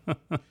done?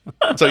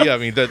 So yeah, I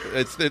mean,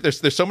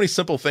 there's so many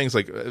simple things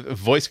like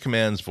voice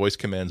commands.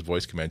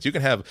 You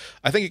can have,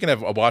 I think you can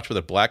have a watch with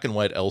a black and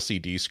white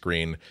LCD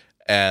screen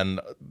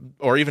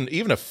or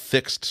even a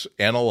fixed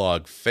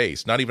analog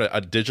face, not even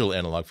a digital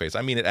analog face.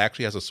 I mean, it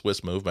actually has a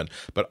Swiss movement,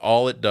 but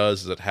all it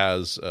does is it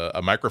has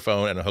a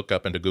microphone and a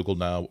hookup into Google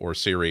Now or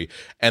Siri,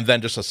 and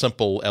then just a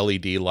simple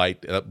LED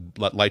light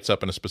lights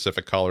up in a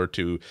specific color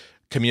to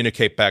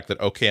communicate back that,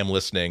 okay, I'm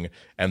listening,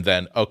 and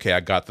then, okay, I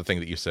got the thing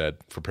that you said.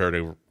 Prepare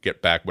to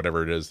get back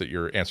whatever it is that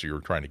your answer you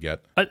were trying to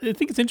get. I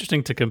think it's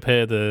interesting to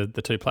compare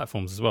the two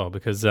platforms as well,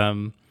 because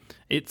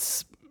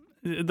it's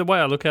the way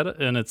I look at it,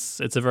 and it's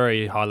a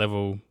very high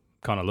level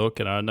kind of look,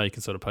 and I know you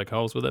can sort of poke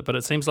holes with it, but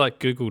it seems like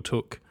Google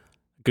took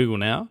Google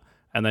Now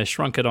and they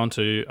shrunk it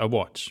onto a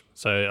watch.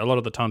 So a lot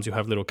of the times you'll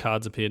have little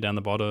cards appear down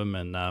the bottom,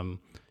 and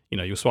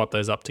you'll swipe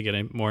those up to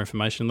get more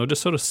information. They'll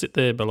just sort of sit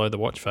there below the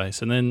watch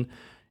face, and then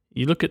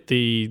you look at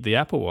the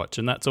Apple Watch,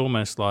 and that's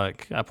almost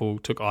like Apple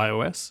took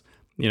iOS,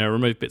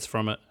 removed bits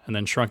from it, and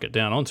then shrunk it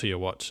down onto your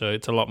watch. So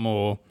it's a lot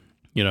more,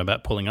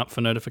 about pulling up for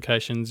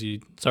notifications.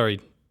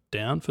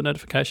 Down for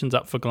notifications,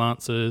 up for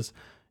glances.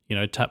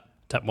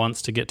 Tap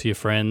once to get to your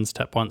friends,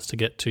 tap once to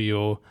get to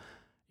your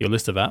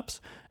list of apps.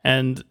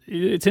 And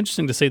it's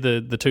interesting to see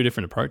the two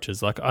different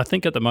approaches. Like, I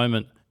think at the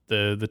moment,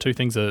 the two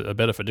things are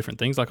better for different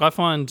things. Like, I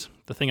find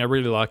the thing I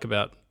really like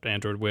about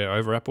Android Wear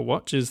over Apple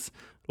Watch is,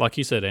 like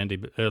you said,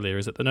 Andy, earlier,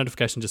 is that the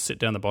notifications just sit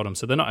down the bottom.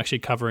 So they're not actually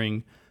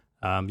covering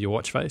your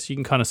watch face. You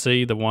can kind of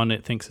see the one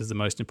it thinks is the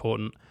most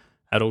important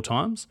at all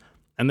times.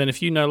 And then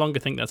if you no longer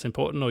think that's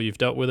important or you've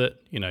dealt with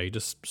it, you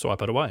just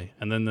swipe it away.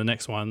 And then the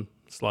next one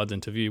slides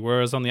into view.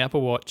 Whereas on the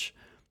Apple Watch,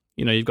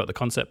 you've got the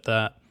concept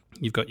that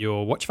you've got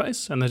your watch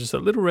face and there's just a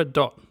little red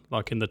dot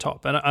like in the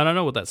top. And I don't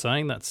know what that's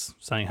saying. That's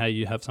saying, hey,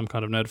 you have some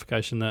kind of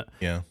notification that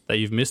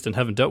you've missed and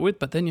haven't dealt with.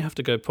 But then you have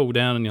to go pull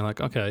down and you're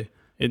like, okay,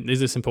 is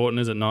this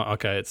important? Is it not?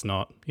 Okay, it's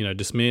not.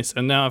 Dismiss.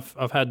 And now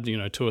I've had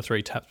 2 or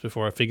 3 taps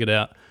before I figured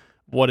out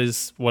what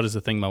is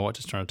the thing my watch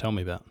is trying to tell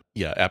me about.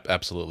 Yeah,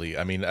 absolutely.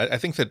 I mean, I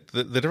think that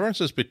the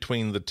differences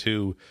between the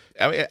two,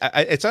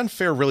 it's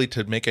unfair really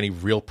to make any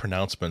real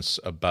pronouncements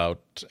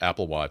about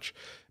Apple Watch,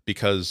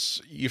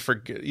 because you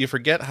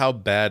forget how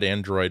bad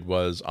Android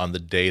was on the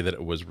day that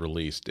it was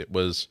released. It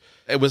was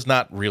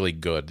not really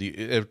good.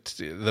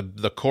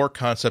 The core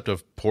concept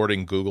of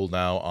porting Google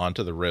Now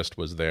onto the wrist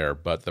was there,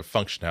 but the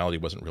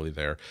functionality wasn't really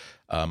there.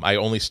 I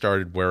only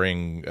started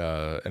wearing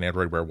an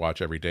Android Wear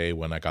watch every day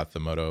when I got the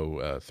Moto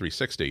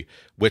 360,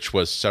 which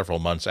was several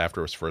months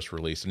after it was first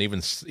released. And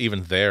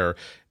even there,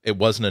 it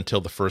wasn't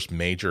until the first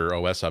major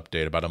OS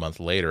update about a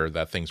month later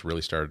that things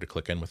really started to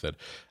click in with it.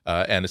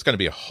 And it's going to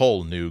be a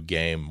whole new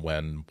game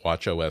when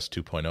watchOS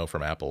 2.0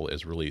 from Apple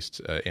is released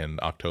in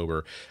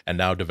October. And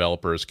now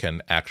developers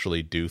can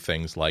actually do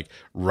things like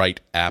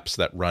write apps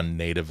that run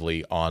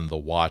natively on the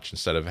watch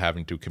instead of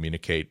having to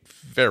communicate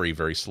very,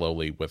 very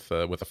slowly with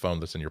a phone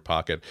that's in your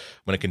pocket.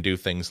 When it can do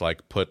things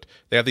like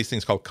they have these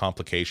things called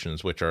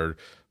complications, which are,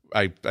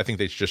 I think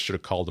they just should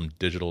have called them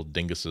digital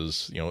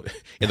dinguses,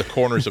 in the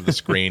corners of the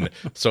screen.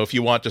 So if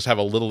you want, just have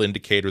a little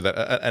indicator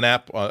that an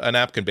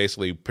app can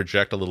basically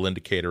project a little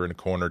indicator in a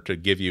corner to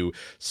give you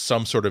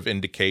some sort of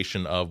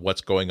indication of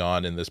what's going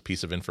on in this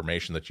piece of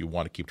information that you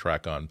want to keep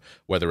track on,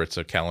 whether it's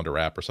a calendar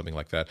app or something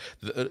like that.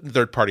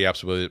 Third-party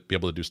apps will be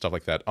able to do stuff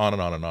like that, on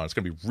and on and on. It's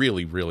going to be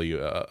really, really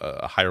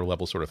a higher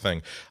level sort of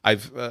thing.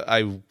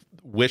 I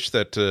wish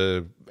that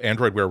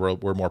Android Wear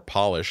were more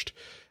polished.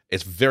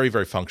 It's very,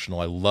 very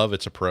functional. I love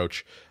its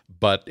approach,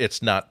 but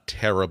it's not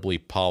terribly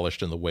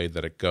polished in the way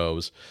that it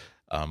goes.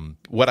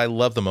 What I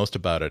love the most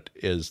about it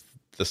is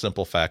the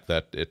simple fact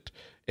that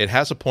it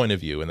has a point of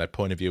view, and that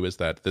point of view is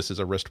that this is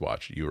a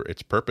wristwatch.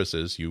 Its purpose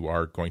is you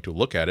are going to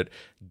look at it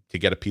to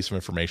get a piece of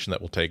information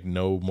that will take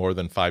no more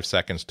than 5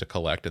 seconds to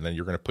collect, and then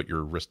you're going to put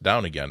your wrist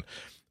down again.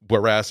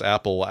 Whereas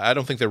Apple, I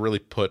don't think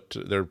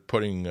they're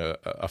putting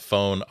a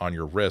phone on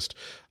your wrist,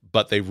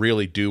 but they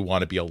really do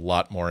want to be a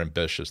lot more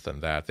ambitious than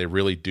that. They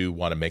really do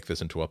want to make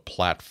this into a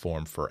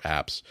platform for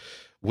apps,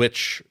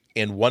 which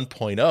in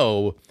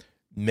 1.0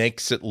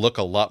 makes it look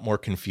a lot more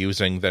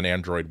confusing than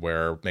Android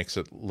Wear, makes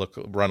it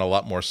run a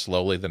lot more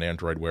slowly than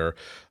Android Wear.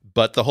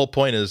 But the whole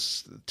point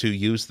is to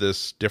use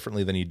this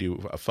differently than you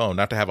do a phone,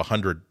 not to have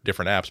 100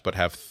 different apps, but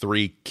have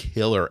 3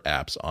 killer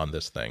apps on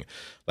this thing.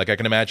 Like, I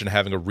can imagine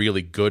having a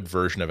really good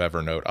version of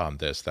Evernote on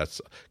this that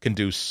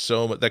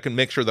can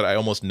make sure that I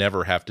almost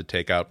never have to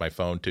take out my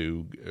phone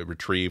to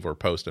retrieve or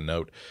post a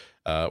note.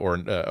 Or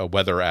a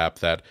weather app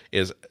that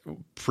is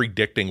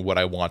predicting what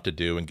I want to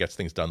do and gets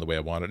things done the way I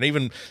want it. And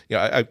even,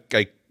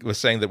 I was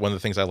saying that one of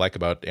the things I like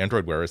about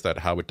Android Wear is that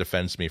how it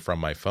defends me from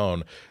my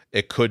phone.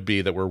 It could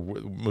be that we're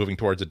moving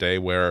towards a day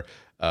where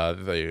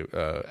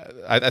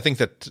I think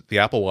that the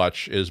Apple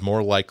Watch is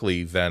more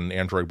likely than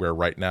Android Wear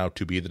right now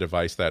to be the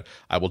device that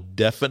I will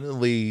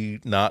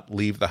definitely not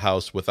leave the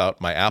house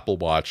without my Apple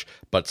Watch,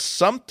 but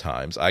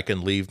sometimes I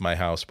can leave my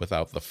house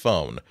without the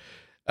phone.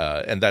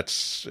 And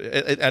that's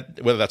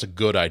whether that's a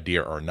good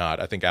idea or not.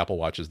 I think Apple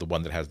Watch is the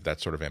one that has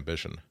that sort of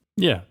ambition.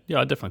 Yeah,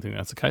 I definitely think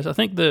that's the case. I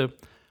think the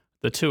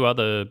the two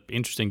other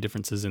interesting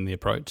differences in the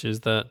approach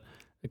is that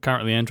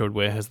currently Android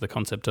Wear has the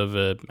concept of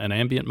an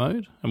ambient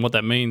mode. And what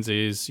that means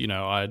is,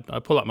 I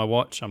pull up my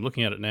watch, I'm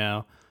looking at it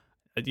now.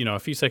 A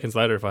few seconds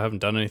later, if I haven't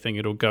done anything,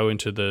 it'll go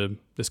into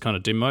this kind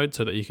of dim mode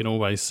so that you can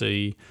always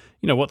see,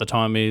 what the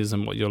time is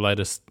and what your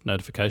latest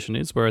notification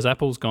is. Whereas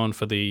Apple's gone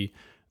for the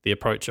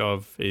approach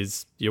of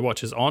is your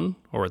watch is on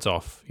or it's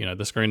off.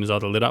 The screen is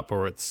either lit up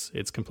or it's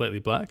completely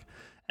black.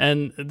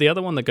 And the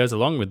other one that goes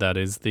along with that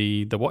is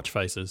the watch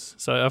faces.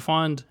 So I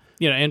find,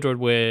 Android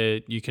Wear,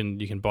 you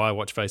can buy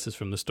watch faces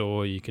from the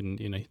store, you can,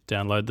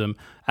 download them.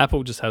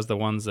 Apple just has the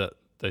ones that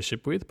they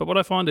ship with. But what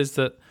I find is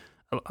that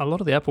a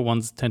lot of the Apple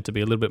ones tend to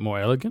be a little bit more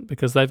elegant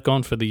because they've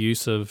gone for the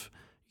use of,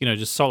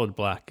 just solid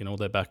black in all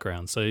their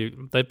backgrounds. So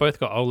they've both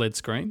got OLED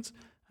screens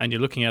and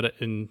you're looking at it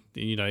and,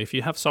 if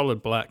you have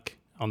solid black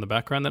on the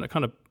background, then it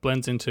kind of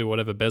blends into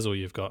whatever bezel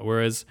you've got.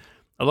 Whereas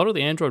a lot of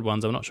the Android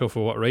ones, I'm not sure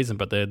for what reason,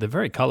 but they're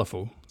very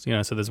colourful.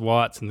 So, so there's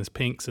whites and there's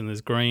pinks and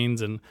there's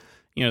greens and,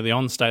 the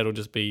on state will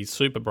just be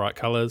super bright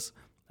colours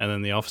and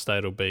then the off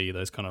state will be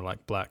those kind of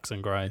like blacks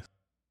and greys.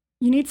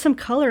 You need some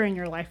colour in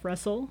your life,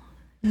 Russell.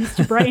 It needs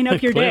to brighten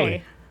up your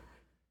day.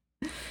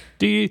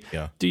 Do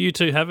you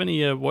two have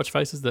any watch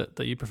faces that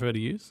you prefer to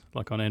use,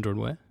 like on Android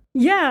Wear?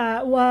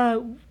 Yeah,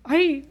 well,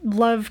 I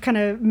love kind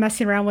of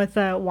messing around with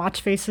watch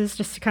faces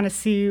just to kind of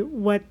see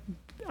what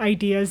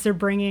ideas they're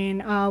bringing.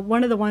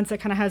 One of the ones that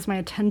kind of has my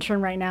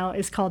attention right now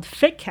is called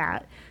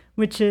FitCat,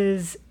 which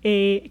is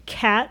a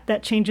cat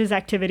that changes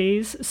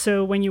activities.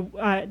 So when you,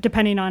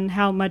 depending on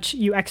how much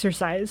you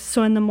exercise.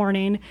 So in the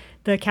morning,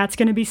 the cat's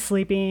going to be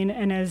sleeping.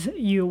 And as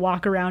you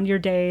walk around your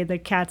day, the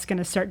cat's going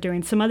to start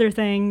doing some other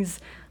things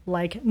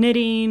like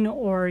knitting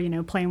or,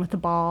 playing with the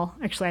ball.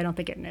 Actually, I don't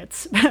think it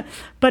knits,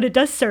 but it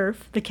does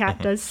surf. The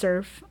cat does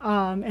surf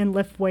and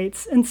lift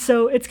weights. And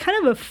so it's kind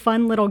of a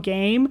fun little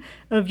game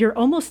of you're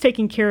almost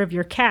taking care of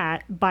your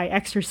cat by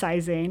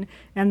exercising.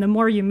 And the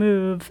more you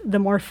move, the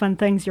more fun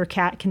things your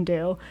cat can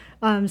do.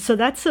 So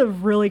that's a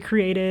really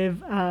creative,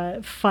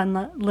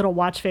 fun little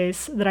watch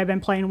face that I've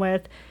been playing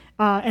with.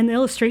 And the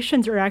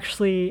illustrations are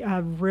actually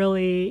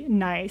really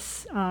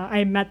nice.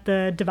 I met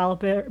the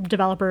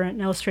developer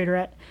and illustrator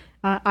at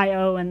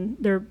I/O, and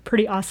they're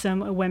pretty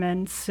awesome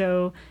women.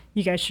 So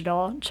you guys should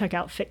all check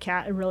out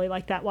FitCat. I really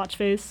like that watch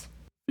face.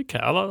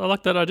 FitCat, I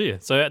like that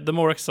idea. So the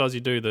more exercise you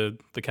do,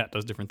 the cat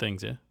does different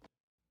things, yeah?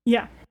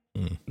 Yeah.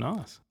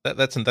 Nice.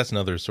 That's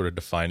another sort of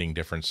defining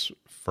difference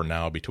for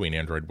now between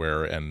Android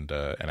Wear and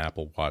an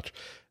Apple Watch.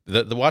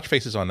 The watch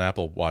faces on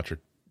Apple Watch are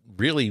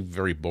really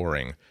very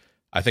boring.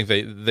 I think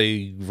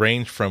they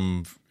range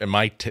from, in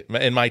my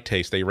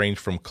taste, they range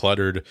from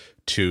cluttered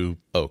to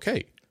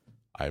okay.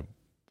 I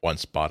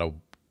once bought a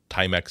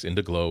Timex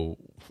Indiglo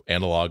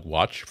analog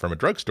watch from a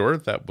drugstore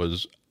that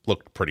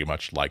looked pretty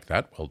much like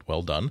that.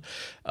 Well done.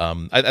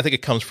 I think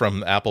it comes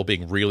from Apple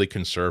being really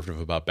conservative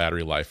about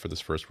battery life for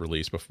this first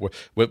release.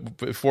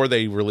 Before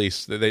they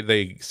release,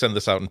 they send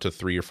this out into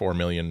 3 or 4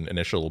 million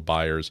initial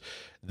buyers.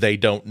 They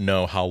don't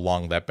know how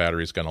long that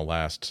battery is going to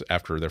last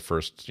after their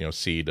first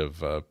seed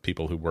of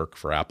people who work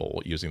for Apple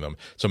using them.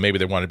 So maybe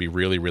they want to be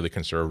really, really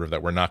conservative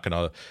that we're not going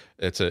to.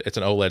 It's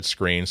an OLED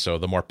screen, so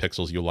the more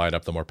pixels you light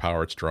up, the more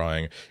power it's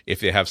drawing. If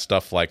they have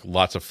stuff like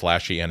lots of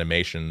flashy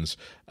animations,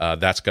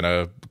 that's going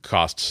to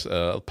cost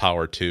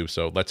power too.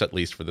 So let's at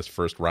least for this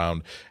first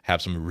round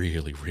have some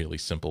really, really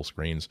simple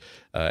screens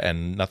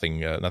and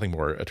nothing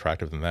more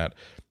attractive than that,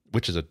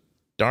 which is a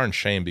darn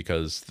shame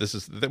because this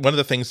is one of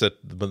the things that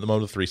the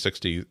Moto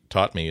 360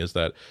 taught me is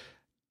that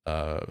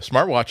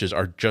smartwatches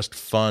are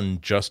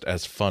just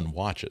as fun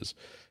watches.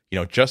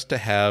 Just to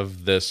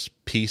have this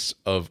piece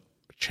of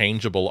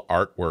changeable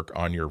artwork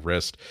on your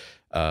wrist.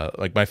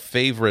 Like my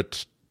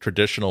favorite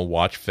traditional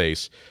watch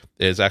face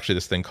is actually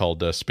this thing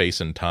called Space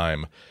and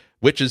Time,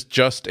 which is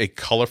just a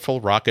colorful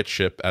rocket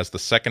ship as the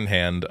second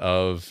hand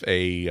of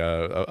a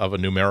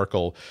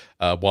numerical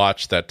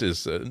watch that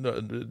is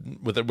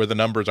where the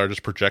numbers are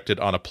just projected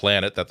on a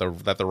planet that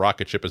the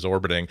rocket ship is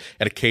orbiting,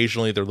 and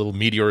occasionally there are little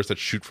meteors that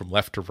shoot from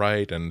left to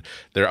right, and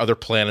there are other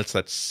planets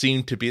that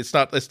seem to be. It's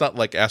not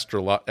like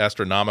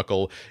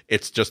astronomical.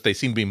 It's just they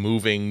seem to be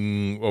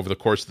moving over the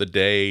course of the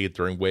day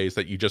during ways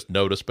that you just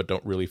notice but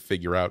don't really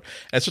figure out.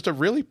 And it's just a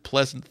really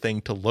pleasant thing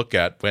to look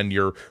at when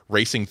you're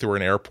racing through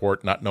an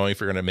airport, not knowing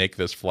if you're going to make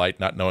this flight,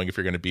 not knowing if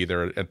you're going to be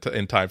there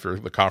in time for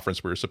the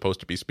conference where you're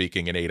supposed to be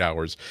speaking in 8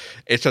 hours.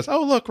 It's just,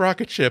 oh, look,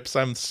 rocket ships.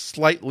 I'm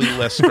slightly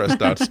less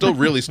stressed out. Still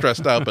really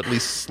stressed out, but at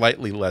least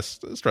slightly less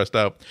stressed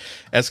out.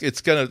 As it's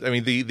going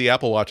to, the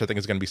Apple Watch, I think,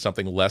 is going to be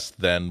something less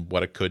than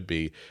what it could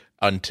be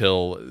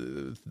until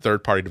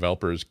third-party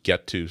developers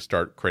get to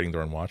start creating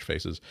their own watch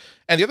faces.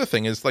 And the other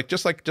thing is,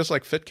 just like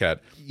FitCat,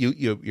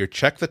 you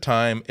check the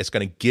time. It's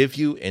going to give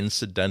you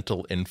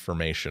incidental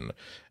information,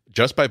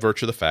 just by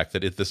virtue of the fact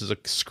that this is a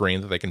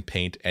screen that they can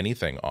paint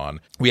anything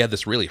on. We had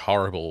this really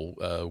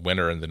horrible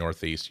winter in the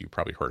Northeast. You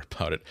probably heard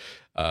about it.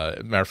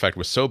 Matter of fact, it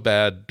was so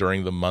bad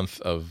during the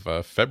month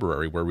of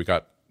February where we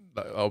got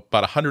about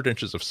 100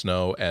 inches of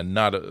snow and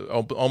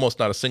almost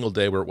not a single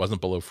day where it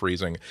wasn't below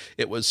freezing.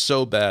 It was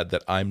so bad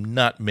that I'm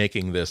not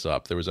making this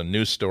up. There was a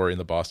news story in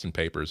the Boston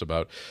papers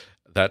about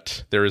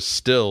that there is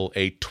still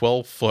a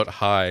 12-foot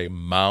high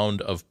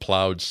mound of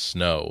plowed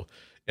snow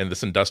in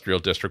this industrial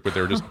district where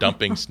they were just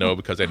dumping snow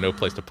because they had no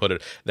place to put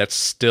it. That's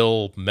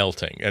still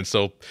melting. And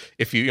so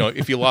if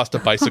you lost a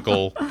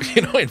bicycle,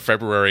 in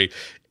February,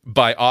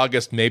 by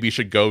August, maybe you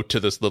should go to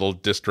this little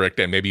district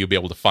and maybe you'll be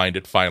able to find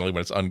it finally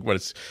when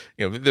it's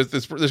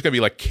there's going to be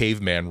like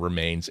caveman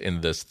remains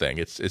in this thing.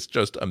 It's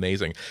just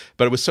amazing.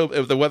 But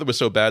the weather was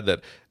so bad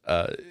that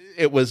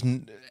it was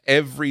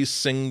every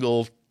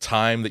single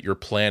time that you're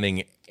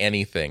planning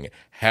anything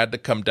had to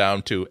come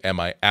down to, am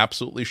I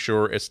absolutely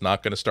sure it's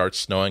not going to start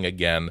snowing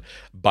again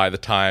by the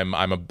time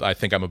I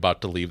think I'm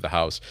about to leave the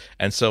house?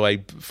 And so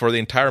for the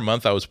entire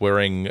month, I was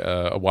wearing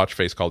a watch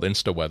face called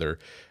InstaWeather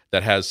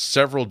that has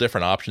several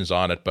different options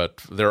on it, but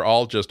they're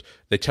all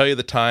they tell you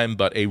the time,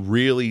 but a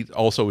really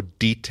also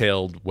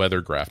detailed weather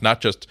graph,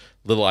 not just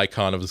little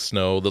icon of the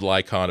snow, little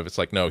icon of it's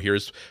like, no,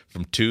 here's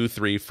from 2,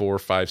 3, 4,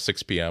 5,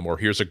 6 p.m., or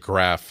here's a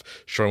graph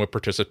showing what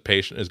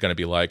participation is going to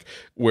be like,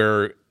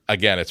 where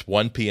again, it's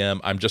 1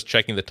 p.m. I'm just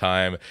checking the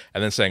time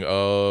and then saying,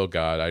 "Oh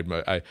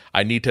God,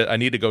 I need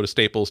to go to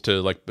Staples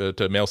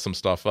to mail some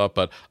stuff up,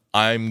 but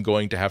I'm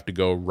going to have to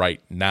go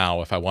right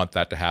now if I want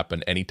that to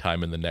happen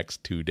anytime in the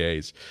next 2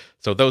 days."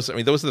 So those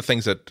are the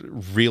things that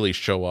really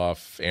show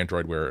off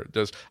Android Wear.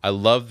 I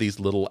love these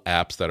little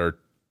apps that are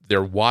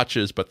they're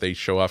watches, but they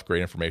show off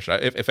great information. I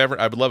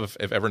would love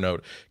if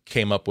Evernote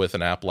came up with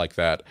an app like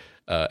that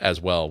as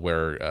well,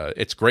 where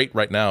it's great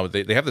right now.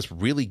 They have this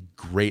really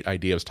great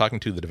idea. I was talking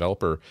to the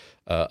developer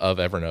of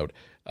Evernote,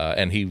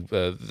 and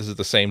this is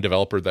the same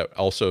developer that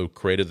also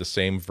created the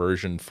same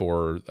version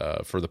for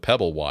the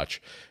Pebble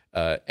watch,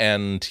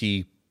 and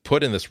he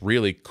put in this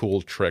really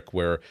cool trick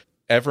where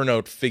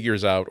Evernote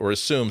figures out or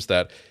assumes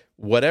that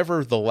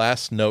whatever the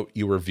last note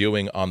you were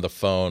viewing on the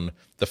phone,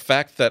 the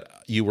fact that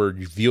you were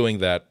viewing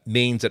that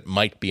means it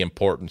might be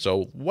important.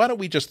 So why don't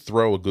we just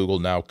throw a Google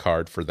Now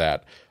card for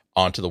that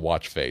onto the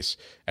watch face?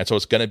 And so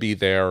it's going to be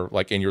there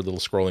like in your little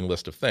scrolling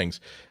list of things.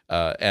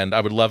 And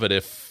I would love it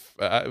if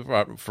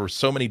for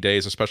so many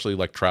days, especially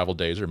like travel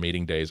days or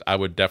meeting days, I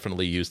would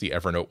definitely use the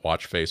Evernote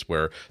watch face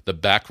where the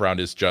background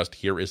is just,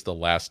 here is the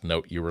last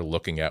note you were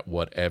looking at,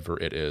 whatever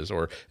it is.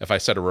 Or if I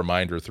set a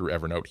reminder through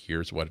Evernote,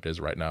 here's what it is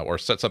right now. Or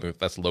set something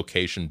that's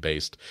location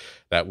based,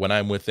 that when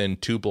I'm within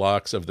 2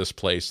 blocks of this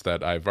place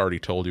that I've already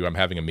told you I'm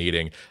having a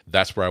meeting,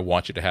 that's where I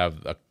want you to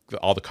have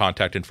all the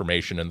contact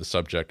information and the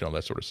subject and all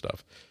that sort of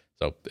stuff.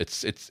 So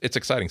it's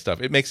exciting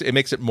stuff. It makes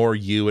it more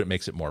you. It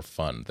makes it more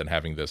fun than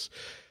having this,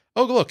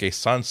 oh, look, a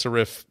sans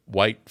serif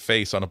white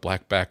face on a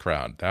black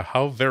background.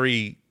 How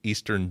very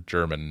Eastern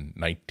German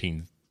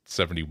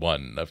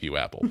 1971 of you,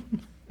 Apple.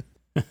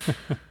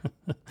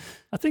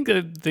 I think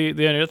the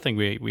only other thing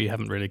we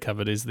haven't really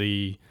covered is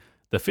the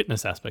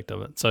fitness aspect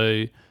of it.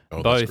 So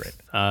both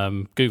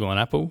Google and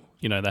Apple,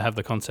 they have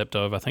the concept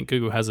of, I think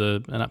Google has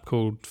an app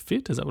called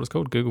Fit. Is that what it's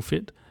called? Google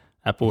Fit.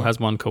 Apple has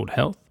one called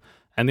Health.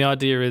 And the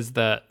idea is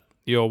that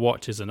your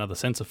watch is another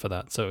sensor for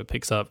that. So it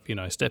picks up,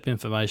 step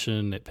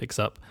information. It picks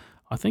up,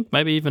 I think,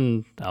 maybe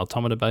even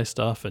altimeter-based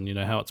stuff and,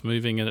 how it's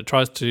moving. And it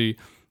tries to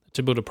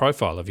build a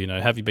profile of,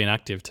 have you been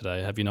active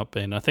today? Have you not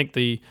been? I think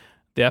the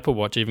Apple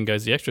Watch even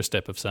goes the extra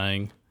step of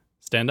saying,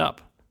 stand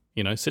up,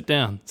 sit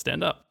down,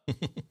 stand up.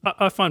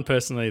 I find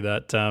personally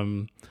that,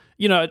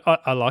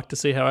 I like to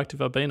see how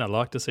active I've been. I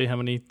like to see how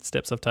many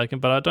steps I've taken,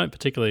 but I don't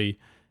particularly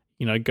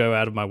go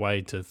out of my way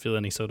to fill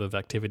any sort of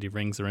activity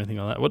rings or anything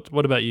like that.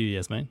 What about you,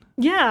 Yasmin?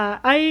 Yeah,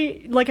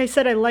 like I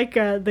said, I like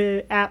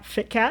the app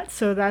FitCat,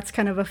 so that's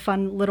kind of a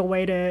fun little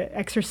way to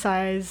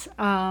exercise.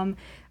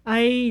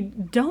 I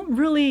don't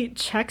really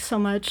check so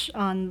much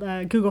on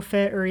Google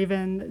Fit, or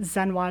even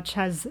ZenWatch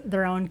has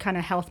their own kind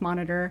of health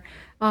monitor.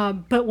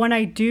 But when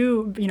I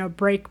do,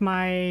 break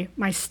my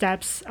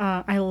steps,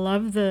 I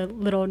love the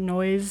little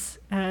noise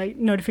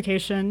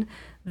notification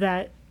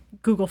that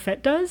Google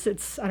Fit does.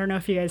 I don't know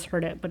if you guys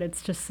heard it, but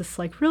it's just this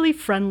like really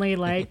friendly,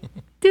 like,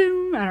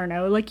 doom, I don't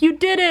know, like, you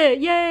did it,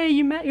 yay,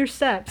 you met your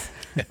steps.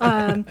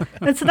 And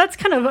so that's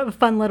kind of a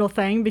fun little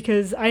thing,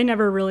 because I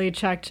never really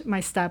checked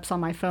my steps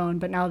on my phone,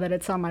 but now that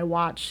it's on my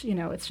watch,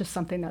 it's just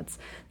something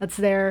that's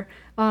there.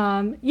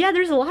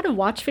 There's a lot of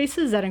watch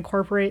faces that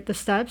incorporate the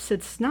steps.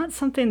 It's not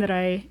something that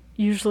I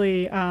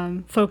usually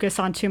focus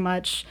on too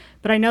much,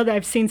 but I know that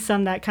I've seen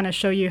some that kind of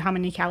show you how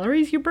many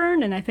calories you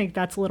burn, and I think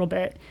that's a little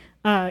bit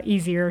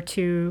easier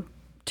to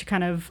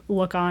kind of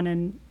look on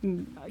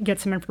and get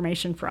some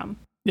information from.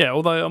 Yeah,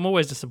 although I'm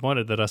always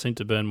disappointed that I seem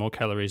to burn more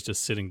calories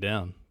just sitting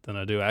down than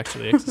I do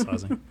actually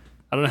exercising.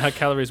 I don't know how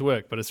calories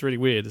work, but it's really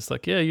weird. It's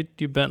like, yeah,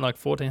 you burnt like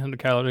 1,400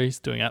 calories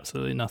doing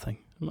absolutely nothing.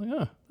 I'm like,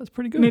 oh, that's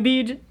pretty good.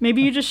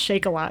 Maybe you just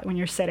shake a lot when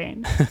you're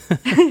sitting.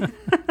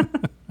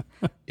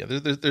 Yeah,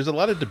 there's a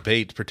lot of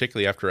debate,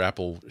 particularly after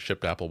Apple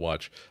shipped Apple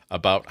Watch,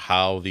 about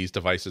how these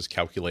devices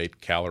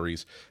calculate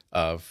calories.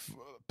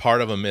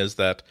 Part of them is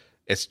that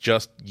It's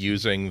just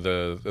using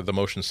the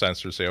motion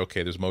sensor to say,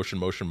 okay, there's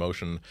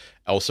motion.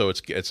 Also,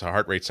 it's a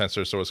heart rate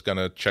sensor, so it's going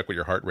to check what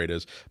your heart rate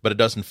is, but it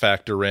doesn't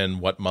factor in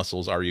what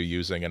muscles are you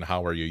using and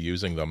how are you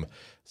using them.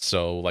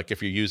 So, like,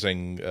 if you're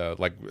using,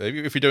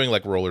 if you're doing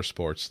like roller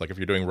sports, like if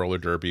you're doing roller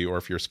derby, or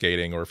if you're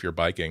skating, or if you're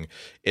biking,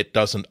 it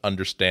doesn't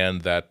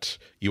understand that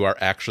you are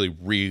actually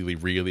really,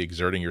 really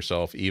exerting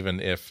yourself, even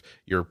if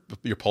your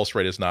pulse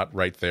rate is not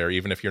right there,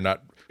 even if you're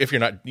not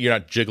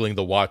jiggling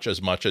the watch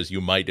as much as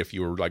you might if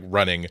you were like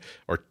running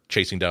or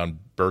chasing down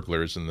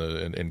burglars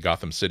in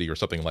Gotham City or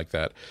something like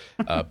that.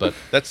 But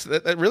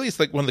that really is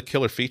like one of the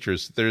killer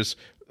features.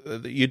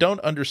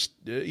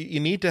 You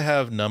need to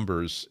have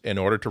numbers in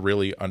order to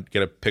really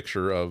get a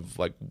picture of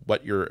like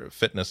what your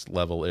fitness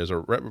level is,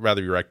 or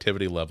rather your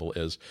activity level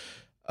is.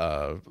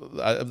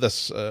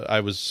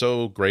 I was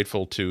so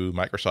grateful to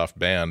Microsoft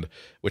Band,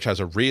 which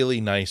has a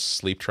really nice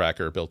sleep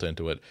tracker built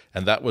into it.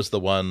 And that was the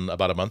one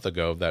about a month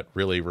ago that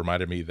really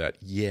reminded me that,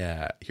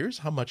 yeah, here's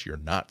how much you're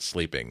not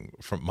sleeping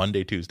from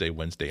Monday, Tuesday,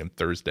 Wednesday, and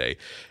Thursday.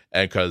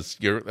 And because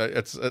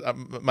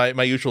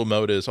my usual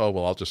mode is,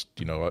 I'll just,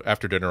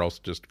 after dinner, I'll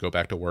just go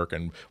back to work.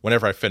 And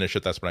whenever I finish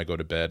it, that's when I go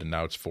to bed. And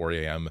now it's 4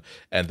 a.m.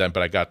 But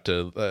I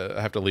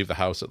have to leave the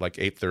house at like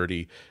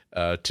 8:30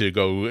 to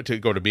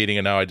go to meeting.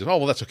 And now I just,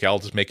 that's okay. I'll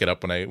just make it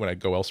up when I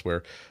go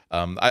elsewhere.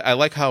 I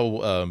like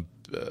how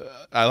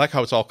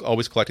it's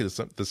always collecting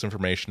this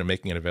information and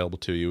making it available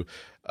to you.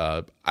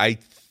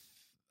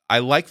 I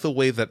like the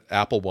way that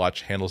Apple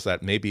Watch handles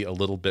that maybe a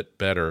little bit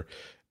better,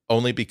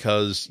 only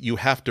because you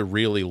have to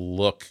really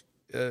look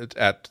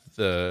at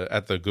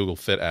the Google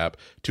Fit app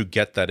to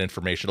get that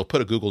information. It'll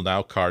put a Google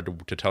Now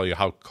card to tell you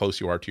how close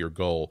you are to your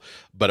goal,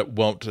 but it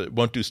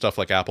won't do stuff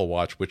like Apple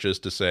Watch, which is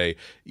to say,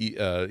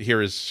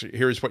 here is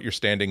what your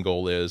standing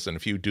goal is, and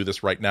if you do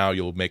this right now,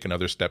 you'll make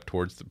another step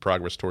towards the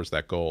progress towards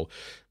that goal.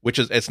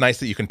 It's nice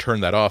that you can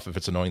turn that off if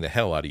it's annoying the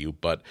hell out of you.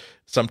 But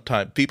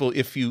sometimes people,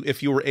 if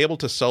you were able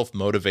to self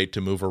motivate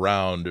to move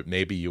around,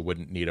 maybe you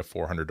wouldn't need a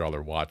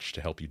 $400 watch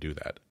to help you do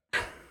that.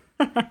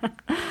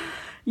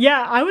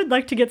 Yeah, I would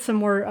like to get some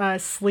more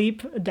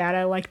sleep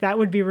data. Like, that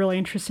would be really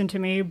interesting to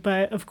me.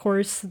 But of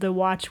course, the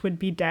watch would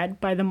be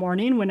dead by the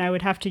morning when I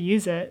would have to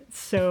use it.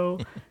 So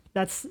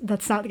that's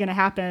not going to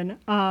happen.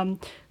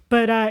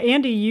 But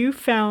Andy, you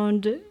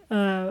found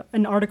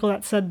an article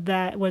that said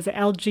that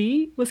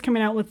LG was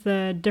coming out with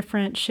a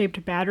different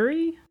shaped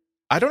battery.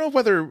 I don't know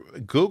whether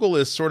Google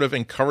is sort of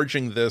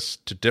encouraging this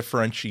to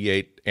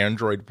differentiate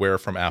Android Wear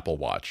from Apple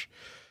Watch.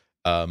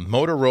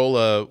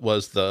 Motorola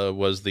was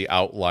the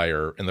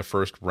outlier in the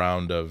first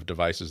round of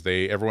devices.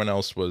 Everyone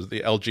else was the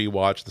LG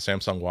watch, the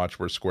Samsung watch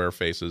were square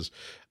faces.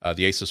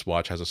 The Asus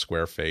watch has a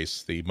square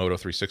face. The Moto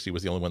 360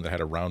 was the only one that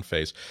had a round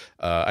face.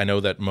 I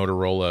know that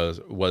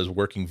Motorola was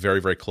working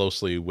very, very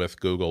closely with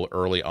Google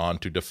early on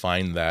to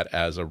define that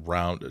as the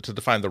round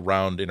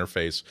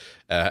interface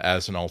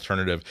as an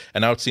alternative.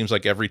 And now it seems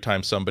like every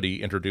time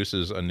somebody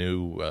introduces a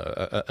new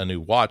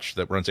watch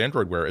that runs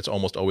Android Wear, it's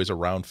almost always a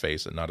round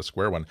face and not a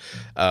square one.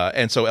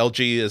 And so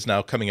LG is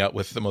now coming out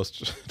with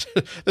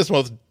this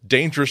most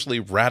dangerously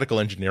radical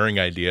engineering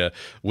idea,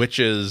 which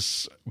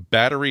is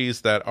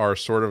batteries that are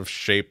sort of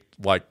shaped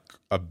like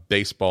a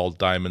baseball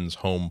diamond's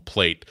home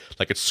plate.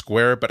 Like, it's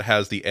square but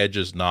has the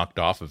edges knocked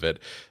off of it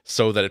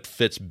so that it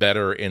fits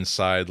better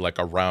inside like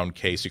a round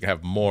case. You can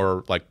have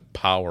more like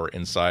power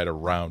inside a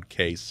round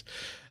case.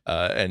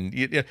 And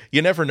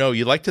you never know.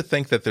 You like to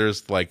think that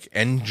there's like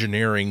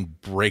engineering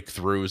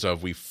breakthroughs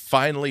of, we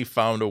finally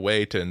found a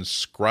way to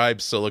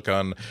inscribe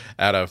silicon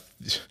at a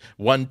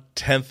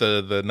 1/10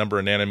 of the number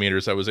of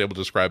nanometers I was able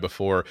to describe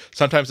before.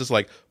 Sometimes it's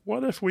like,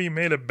 what if we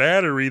made a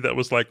battery that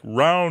was like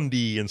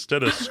roundy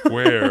instead of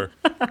square?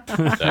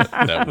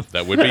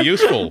 that would be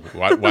useful.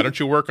 Why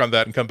don't you work on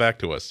that and come back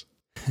to us?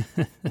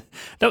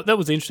 That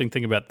was the interesting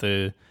thing about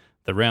the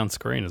round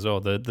screen as well.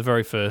 The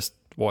very first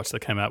watch that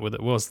came out with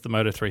it was the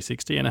Moto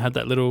 360, and it had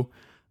that little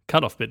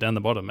cut-off bit down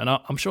the bottom. And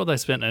I'm sure they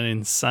spent an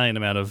insane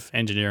amount of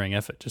engineering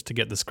effort just to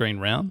get the screen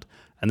round.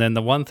 And then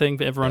the one thing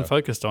that everyone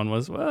focused on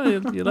was,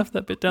 you left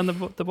that bit down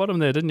the bottom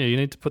there, didn't you? You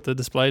need to put the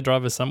display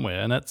driver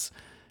somewhere. And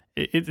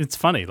it's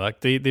funny,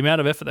 like the amount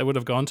of effort they would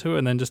have gone to,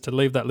 and then just to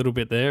leave that little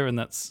bit there, and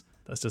that's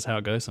just how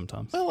it goes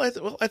sometimes. Well,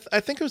 I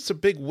think it was a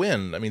big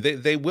win. I mean,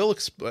 they will.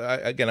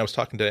 Again, I was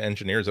talking to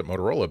engineers at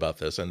Motorola about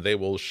this, and they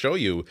will show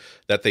you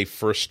that they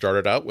first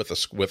started out with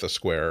a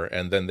square,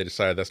 and then they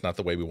decided that's not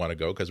the way we want to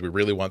go, because we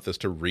really want this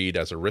to read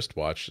as a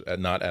wristwatch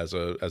and not as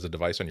a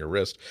device on your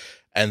wrist.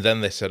 And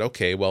then they said,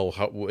 okay, well,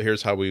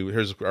 here's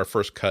our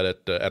first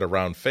cut at a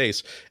round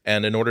face.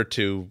 And in order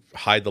to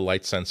hide the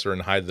light sensor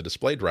and hide the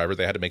display driver,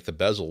 they had to make the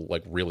bezel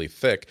like really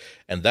thick,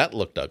 and that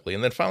looked ugly.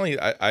 And then finally,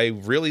 I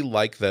really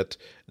like that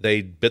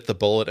they bit the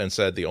bullet and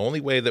said, the only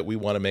way that we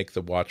want to make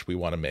the watch we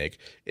want to make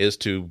is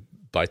to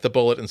bite the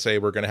bullet and say,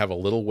 we're going to have a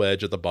little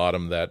wedge at the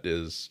bottom that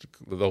is,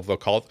 we'll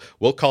call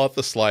it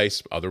the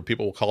slice. Other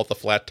people will call it the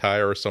flat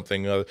tire or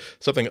something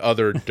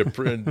other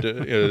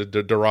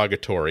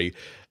derogatory.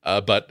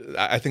 But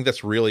I think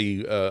that's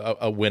really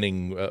a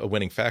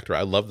winning factor.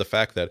 I love the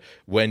fact that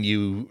when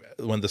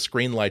the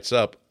screen lights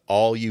up,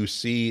 all you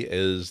see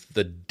is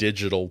the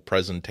digital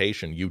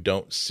presentation. You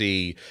don't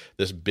see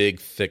this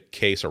big, thick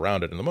case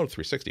around it. And the Moto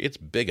 360, it's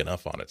big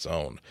enough on its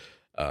own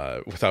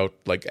without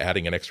like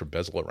adding an extra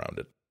bezel around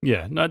it.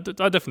 Yeah, no, I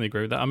definitely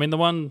agree with that. I mean, the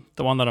one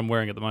that I'm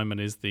wearing at the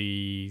moment is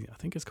I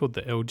think it's called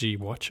the LG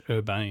Watch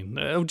Urbane.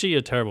 LG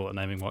are terrible at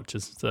naming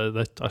watches,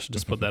 so I should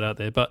just put that out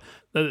there. But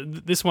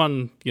this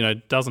one,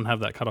 doesn't have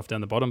that cutoff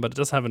down the bottom, but it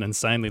does have an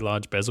insanely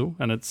large bezel,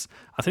 and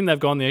I think they've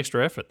gone the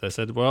extra effort. They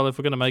said, well, if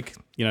we're going to make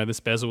this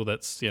bezel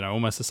that's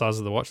almost the size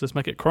of the watch, let's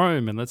make it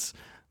chrome and let's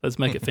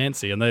make it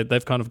fancy, and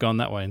they've kind of gone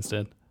that way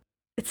instead.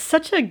 It's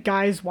such a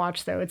guy's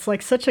watch, though. It's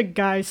like such a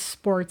guy's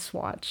sports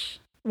watch.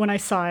 When I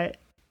saw it,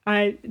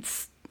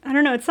 I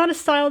don't know. It's not a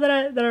style that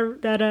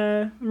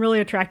I'm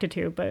really attracted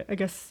to, but I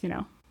guess,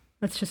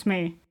 that's just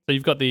me. So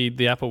you've got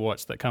the Apple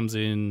Watch that comes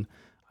in,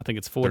 I think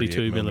it's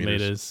 42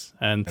 millimeters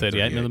and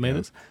 38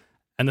 millimeters. Yeah.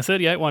 And the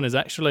 38 one is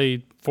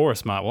actually for a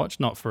smartwatch,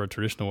 not for a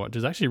traditional watch.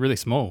 It's actually really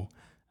small.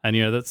 And,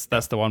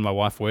 that's the one my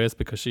wife wears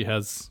because she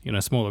has,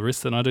 smaller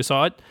wrists than I do.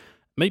 So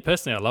me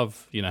personally, I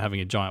love, having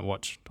a giant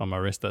watch on my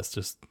wrist. That's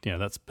just,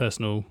 that's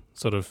personal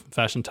sort of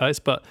fashion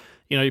taste. But,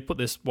 you put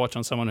this watch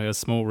on someone who has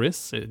small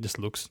wrists, it just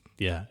looks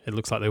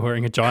like they're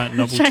wearing a giant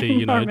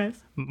novelty,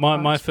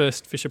 my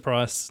first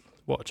Fisher-Price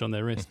watch on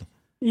their wrist.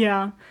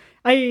 Yeah.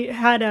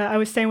 I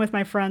was staying with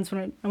my friends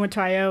when I went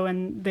to I.O.,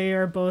 and they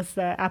are both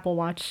Apple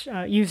Watch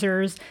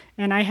users,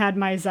 and I had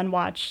my Zen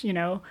watch,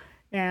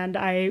 and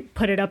I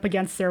put it up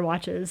against their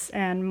watches,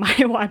 and my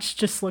watch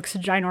just looks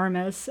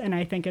ginormous, and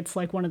I think it's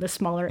like one of the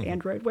smaller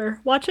Android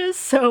Wear watches.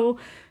 So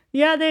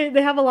yeah,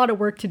 they have a lot of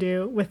work to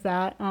do with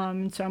that.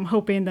 So I'm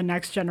hoping the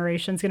next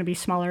generation is going to be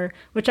smaller,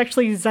 which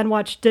actually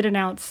ZenWatch did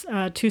announce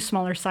 2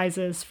 smaller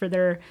sizes for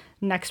their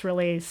next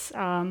release.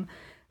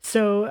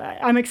 So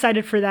I'm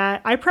excited for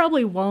that. I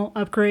probably won't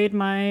upgrade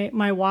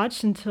my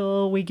watch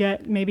until we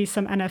get maybe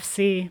some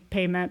NFC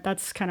payment.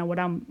 That's kind of what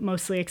I'm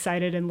mostly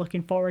excited and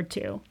looking forward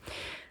to.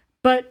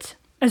 But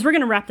as we're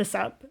going to wrap this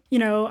up,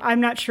 I'm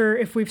not sure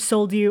if we've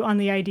sold you on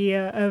the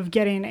idea of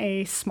getting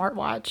a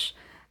smartwatch.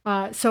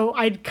 So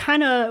I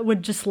kind of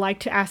would just like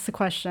to ask the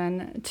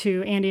question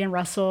to Andy and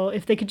Russell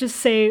if they could just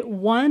say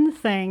one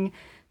thing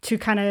to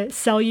kind of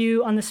sell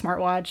you on the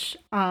smartwatch.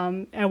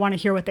 I want to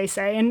hear what they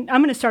say. And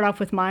I'm going to start off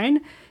with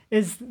mine,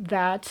 is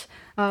that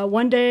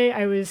one day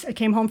I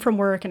came home from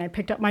work and I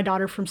picked up my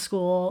daughter from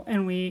school,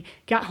 and we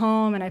got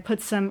home and I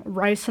put some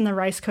rice in the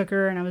rice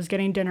cooker and I was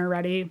getting dinner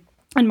ready.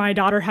 And my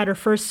daughter had her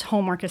first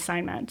homework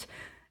assignment.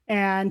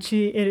 And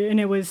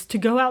it was to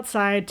go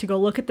outside to go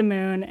look at the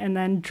moon and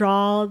then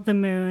draw the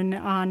moon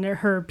on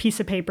her piece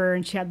of paper.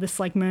 And she had this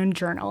like moon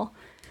journal.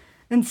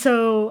 And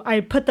so I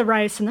put the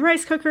rice in the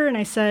rice cooker and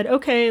I said,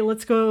 okay,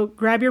 let's go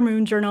grab your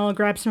moon journal,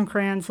 grab some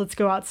crayons, let's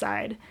go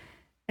outside.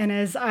 And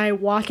as I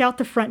walk out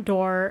the front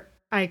door,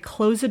 I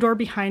close the door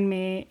behind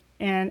me,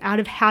 and out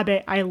of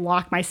habit, I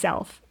lock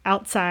myself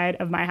outside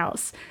of my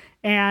house.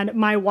 And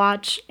my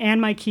watch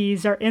and my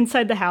keys are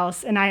inside the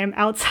house, and I am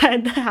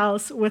outside the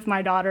house with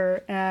my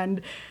daughter,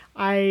 and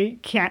I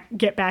can't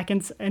get back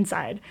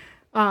inside.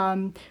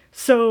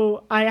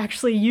 So I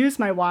actually use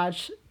my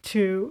watch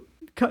to,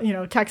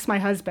 text my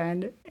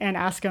husband and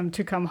ask him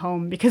to come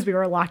home because we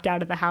were locked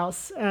out of the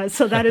house.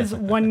 So that is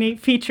one neat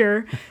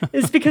feature,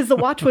 is because the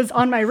watch was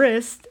on my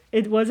wrist.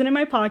 It wasn't in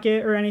my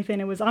pocket or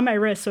anything. It was on my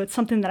wrist. So it's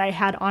something that I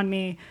had on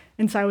me.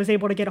 And so I was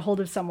able to get a hold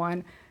of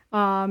someone.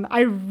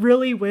 I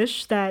really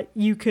wish that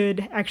you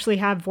could actually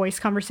have voice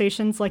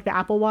conversations like the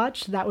Apple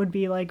Watch. That would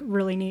be like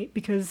really neat,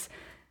 because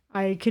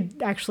I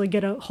could actually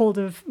get a hold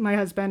of my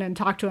husband and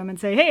talk to him and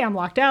say, hey, I'm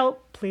locked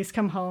out, please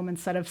come home,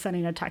 instead of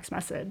sending a text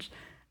message.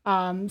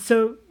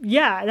 So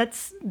yeah,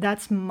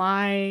 that's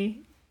my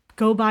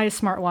go buy a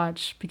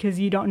smartwatch, because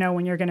you don't know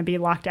when you're going to be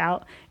locked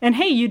out. And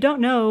hey, you don't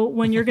know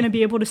when you're going to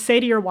be able to say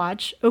to your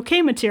watch,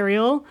 okay,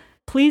 material,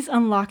 please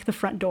unlock the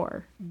front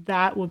door.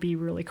 That would be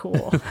really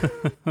cool.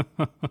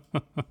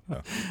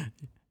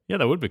 Yeah,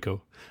 that would be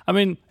cool. I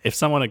mean, if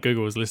someone at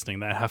Google was listening,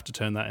 they have to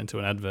turn that into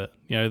an advert.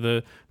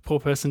 The poor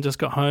person just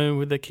got home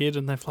with their kid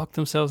and they've locked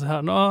themselves out.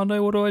 And, oh,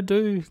 no, what do I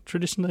do?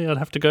 Traditionally, I'd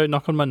have to go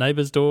knock on my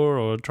neighbor's door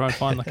or try and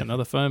find like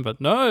another phone. But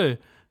no,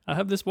 I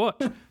have this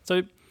watch.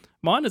 So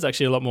mine is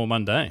actually a lot more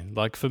mundane.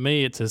 Like for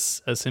me, it's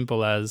as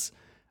simple as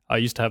I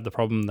used to have the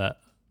problem that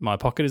my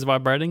pocket is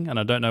vibrating and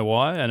I don't know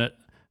why. And it,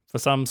 for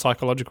some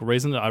psychological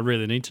reason that I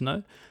really need to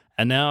know.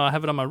 And now I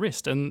have it on my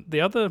wrist. And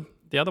the other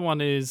one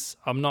is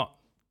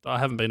I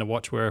haven't been a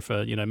watch wearer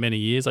for, many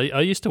years.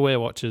 I used to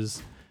wear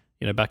watches,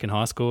 back in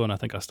high school, and I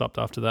think I stopped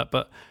after that.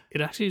 But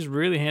it actually is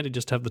really handy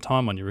just to have the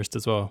time on your wrist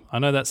as well. I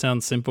know that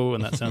sounds simple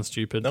and that sounds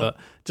stupid, but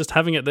just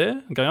having it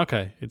there and going,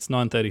 okay, it's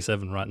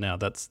 9:37 right now.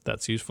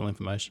 That's useful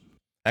information.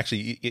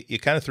 Actually, you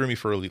kind of threw me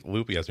for a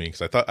loop, Yasmin,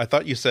 because I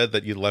thought you said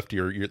that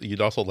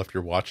you'd also left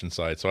your watch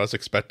inside. So I was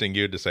expecting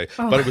you to say,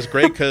 but it was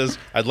great because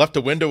I'd left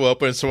the window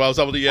open, so I was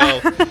able to yell,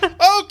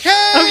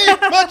 okay,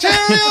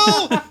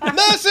 material,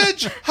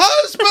 message,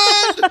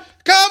 husband,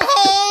 come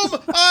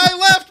home. I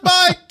left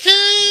my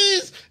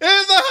keys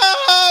in the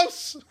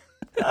house.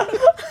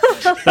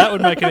 That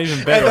would make it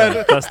even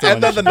better.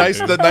 And then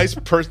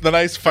the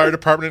nice fire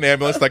department and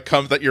ambulance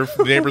that your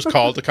neighbors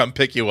call to come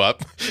pick you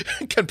up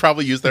can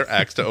probably use their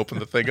axe to open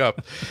the thing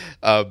up.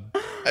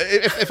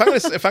 If I'm going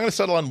to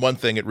settle on one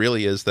thing, it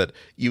really is that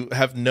you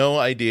have no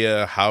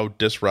idea how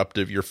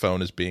disruptive your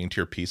phone is being to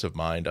your peace of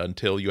mind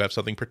until you have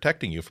something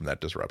protecting you from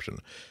that disruption.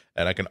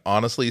 And I can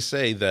honestly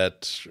say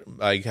that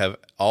I have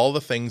all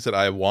the things that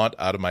I want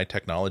out of my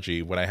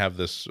technology when I have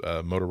this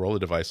Motorola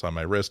device on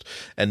my wrist,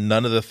 and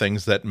none of the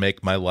things that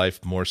make my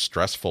life more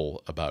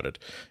stressful about it.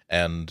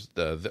 And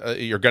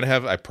you're going to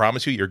have, I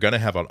promise you, you're going to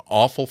have an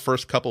awful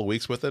first couple of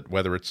weeks with it,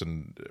 whether it's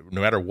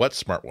no matter what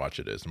smartwatch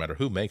it is, no matter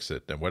who makes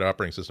it and what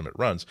operating system it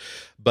runs.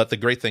 But the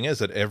great thing is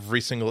that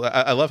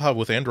I love how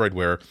with Android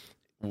Wear,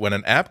 when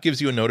an app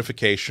gives you a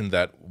notification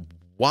that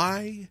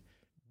why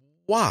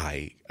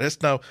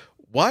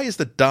is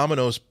the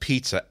Domino's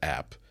Pizza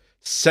app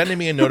sending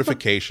me a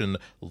notification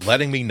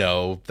letting me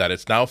know that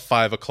it's now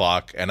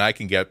 5:00 and I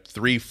can get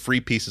 3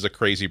 free pieces of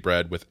crazy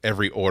bread with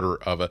every order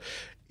of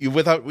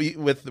with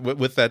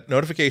that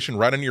notification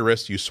right on your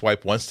wrist, you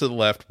swipe once to the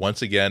left,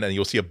 once again, and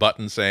you'll see a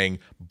button saying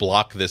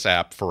block this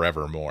app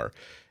forevermore.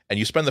 And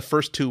you spend the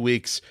first 2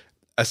 weeks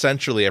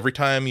essentially every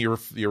time your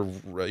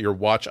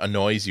watch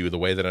annoys you the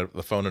way that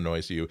the phone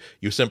annoys you,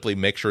 you simply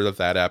make sure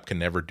that app can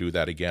never do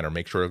that again, or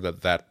make sure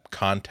that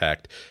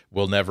contact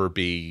will never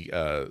be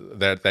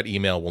that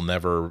email will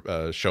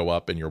never show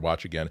up in your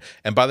watch again.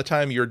 And by the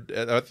time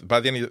by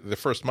the end of the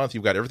first month,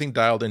 you've got everything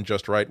dialed in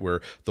just right,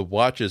 where the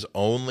watch is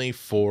only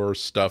for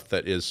stuff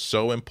that is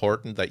so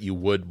important that you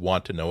would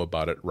want to know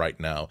about it right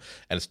now,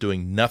 and it's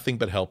doing nothing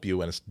but help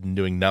you, and it's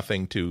doing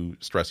nothing to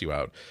stress you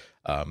out.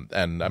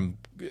 And I'm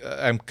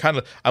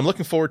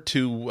looking forward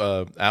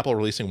to Apple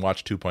releasing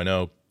Watch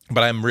 2.0,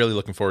 but I'm really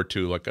looking forward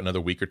to like another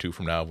week or two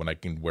from now when I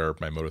can wear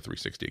my Moto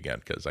 360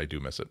 again, because I do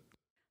miss it.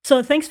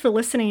 So thanks for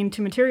listening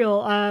to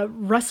Material.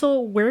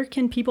 Russell, where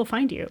can people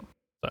find you?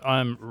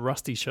 I'm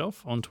Rusty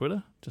Shelf on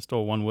Twitter, just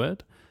all one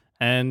word.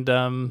 And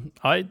I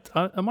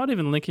might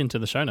even link into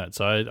the show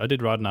notes. I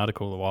did write an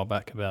article a while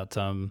back about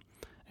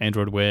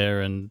Android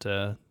Wear and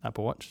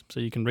Apple Watch, so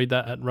you can read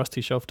that at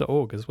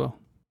rustyshelf.org as well.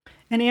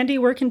 And Andy,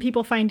 where can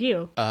people find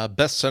you?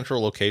 Best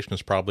central location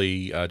is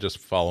probably just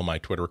follow my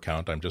Twitter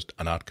account. I'm just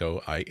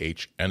Ihnatko,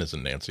 IHN as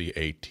in Nancy,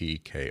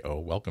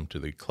 ATKO. Welcome to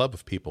the club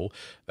of people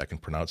that can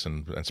pronounce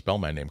and spell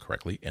my name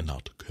correctly,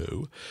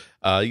 Ihnatko.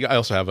 I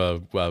also have a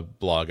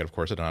blog, of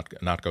course, at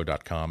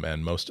ihnatko.com,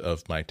 and most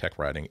of my tech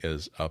writing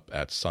is up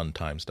at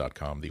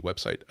suntimes.com, the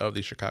website of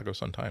the Chicago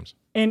Sun-Times.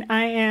 And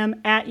I am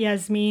at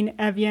Yasmin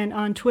Evyen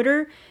on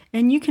Twitter,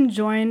 and you can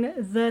join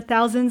the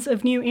thousands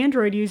of new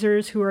Android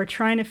users who are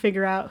trying to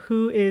figure out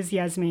who is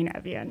Yasmin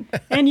Evyen.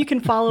 And you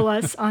can follow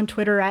us on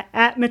Twitter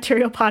at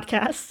Material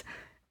Podcast,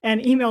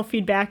 and email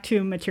feedback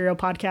to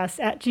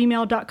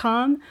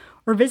materialpodcast@gmail.com,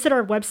 or visit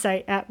our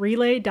website at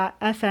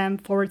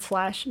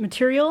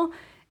relay.fm/material.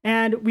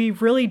 And we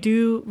really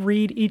do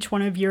read each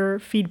one of your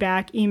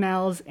feedback,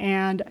 emails,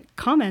 and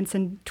comments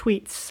and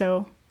tweets.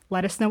 So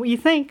let us know what you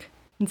think.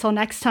 Until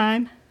next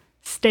time,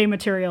 stay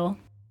material.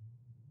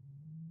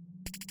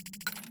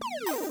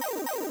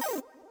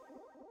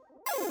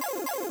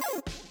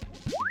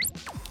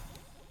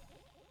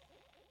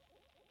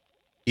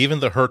 Even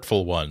the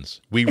hurtful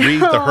ones. We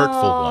read the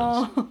hurtful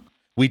ones.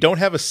 We don't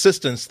have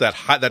assistants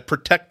that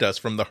protect us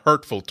from the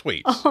hurtful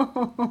tweets.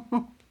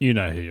 You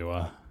know who you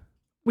are.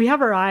 We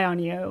have our eye on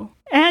you.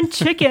 And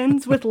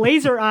chickens with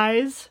laser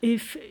eyes.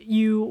 If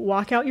you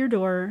walk out your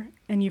door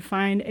and you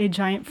find a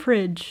giant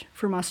fridge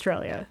from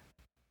Australia,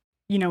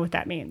 you know what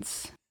that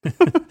means.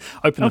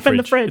 Open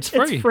the fridge.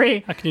 It's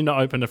free. How can you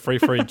not open a free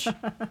fridge?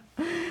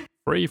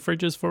 Free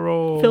fridges for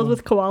all. Filled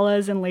with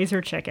koalas and laser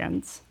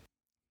chickens.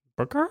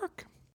 Burkirk?